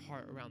wrap your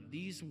heart around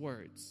these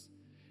words.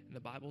 And the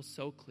Bible's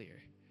so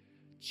clear.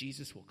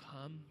 Jesus will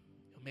come.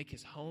 He'll make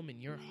his home in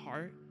your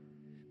heart.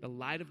 The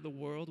light of the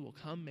world will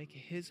come, make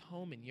his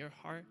home in your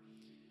heart.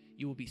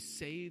 You will be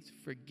saved,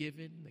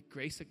 forgiven. The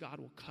grace of God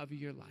will cover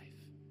your life.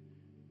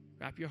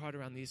 Wrap your heart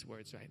around these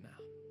words right now.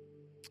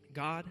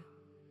 God,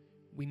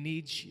 We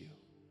need you.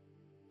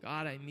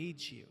 God, I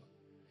need you.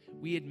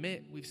 We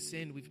admit we've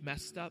sinned, we've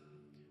messed up,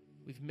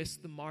 we've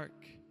missed the mark.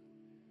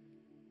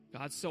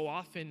 God, so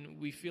often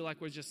we feel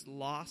like we're just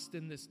lost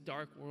in this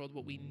dark world.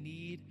 What we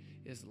need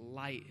is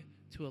light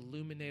to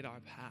illuminate our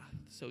path.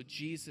 So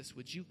Jesus,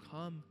 would you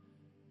come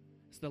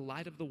as the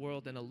light of the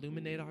world and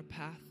illuminate our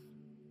path?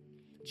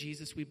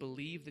 Jesus, we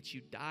believe that you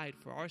died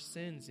for our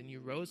sins and you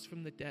rose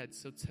from the dead.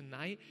 So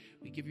tonight,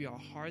 we give you our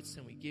hearts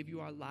and we give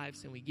you our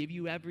lives and we give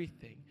you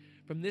everything.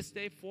 From this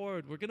day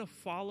forward, we're going to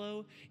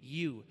follow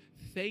you.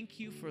 Thank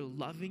you for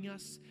loving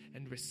us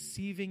and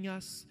receiving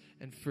us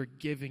and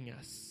forgiving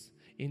us.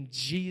 In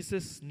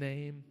Jesus'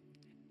 name,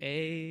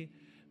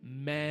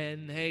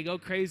 amen. Hey, go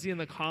crazy in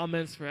the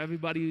comments for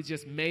everybody who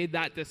just made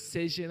that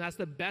decision. That's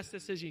the best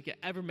decision you can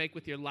ever make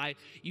with your life.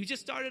 You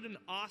just started an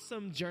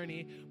awesome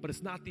journey, but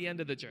it's not the end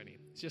of the journey.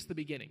 It's just the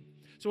beginning.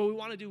 So what we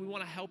want to do, we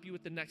want to help you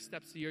with the next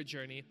steps of your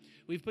journey.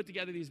 We've put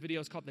together these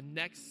videos called The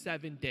Next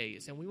 7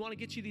 Days, and we want to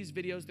get you these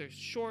videos. They're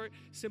short,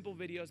 simple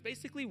videos,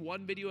 basically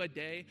one video a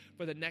day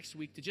for the next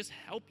week to just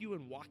help you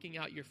in walking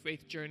out your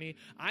faith journey.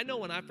 I know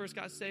when I first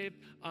got saved,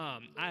 I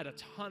had a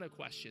ton of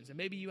questions, and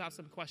maybe you have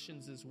some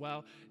questions as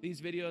well.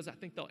 These videos, I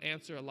think they'll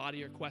answer a lot of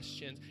your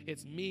questions.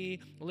 It's me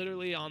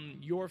literally on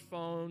your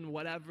phone,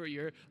 whatever,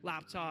 your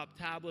laptop,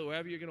 tablet,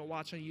 wherever you're going to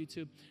watch on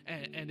YouTube,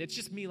 and it's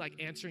just me like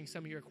answering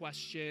some of your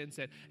questions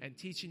and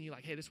teaching you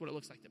like, hey, this is what it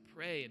looks like to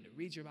pray and to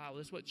read your Bible.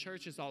 This is what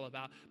church is all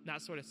about,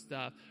 that sort of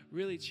stuff.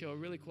 Really chill,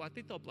 really cool. I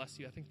think they'll bless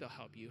you. I think they'll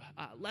help you.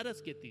 Let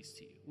us get these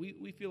to you.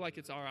 We feel like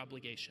it's our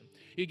obligation.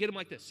 You get them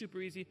like this, super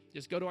easy.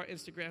 Just go to our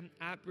Instagram,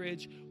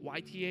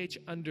 @BridgeYTH_,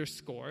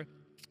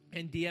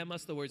 and DM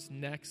us the words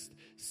next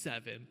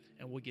 7,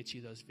 and we'll get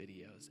you those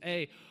videos.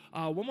 Hey,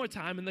 one more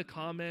time in the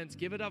comments,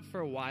 give it up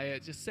for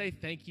Wyatt. Just say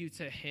thank you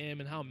to him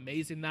and how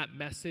amazing that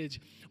message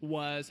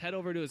was. Head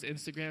over to his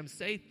Instagram,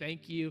 say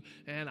thank you.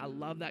 And I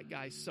love that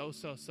guy so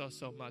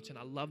much. And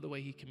I love the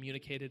way he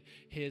communicated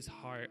his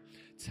heart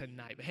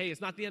tonight. But hey,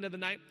 it's not the end of the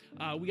night.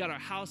 We got our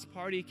house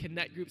party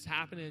connect groups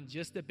happening in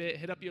just a bit.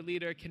 Hit up your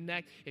leader,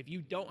 connect. If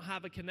you don't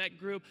have a connect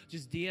group,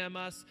 just DM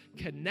us,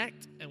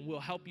 connect, and we'll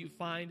help you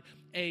find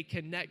a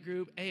connect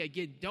group. Hey,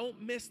 again,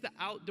 don't miss the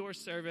outdoor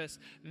service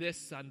this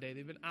Sunday.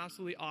 They've been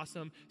absolutely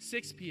awesome.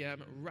 6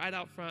 p.m. right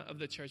out front of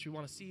the church. We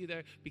want to see you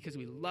there because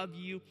we love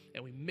you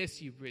and we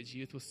miss you, Bridge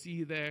Youth. We'll see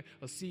you there.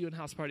 We'll see you in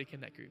House Party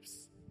Connect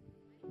groups.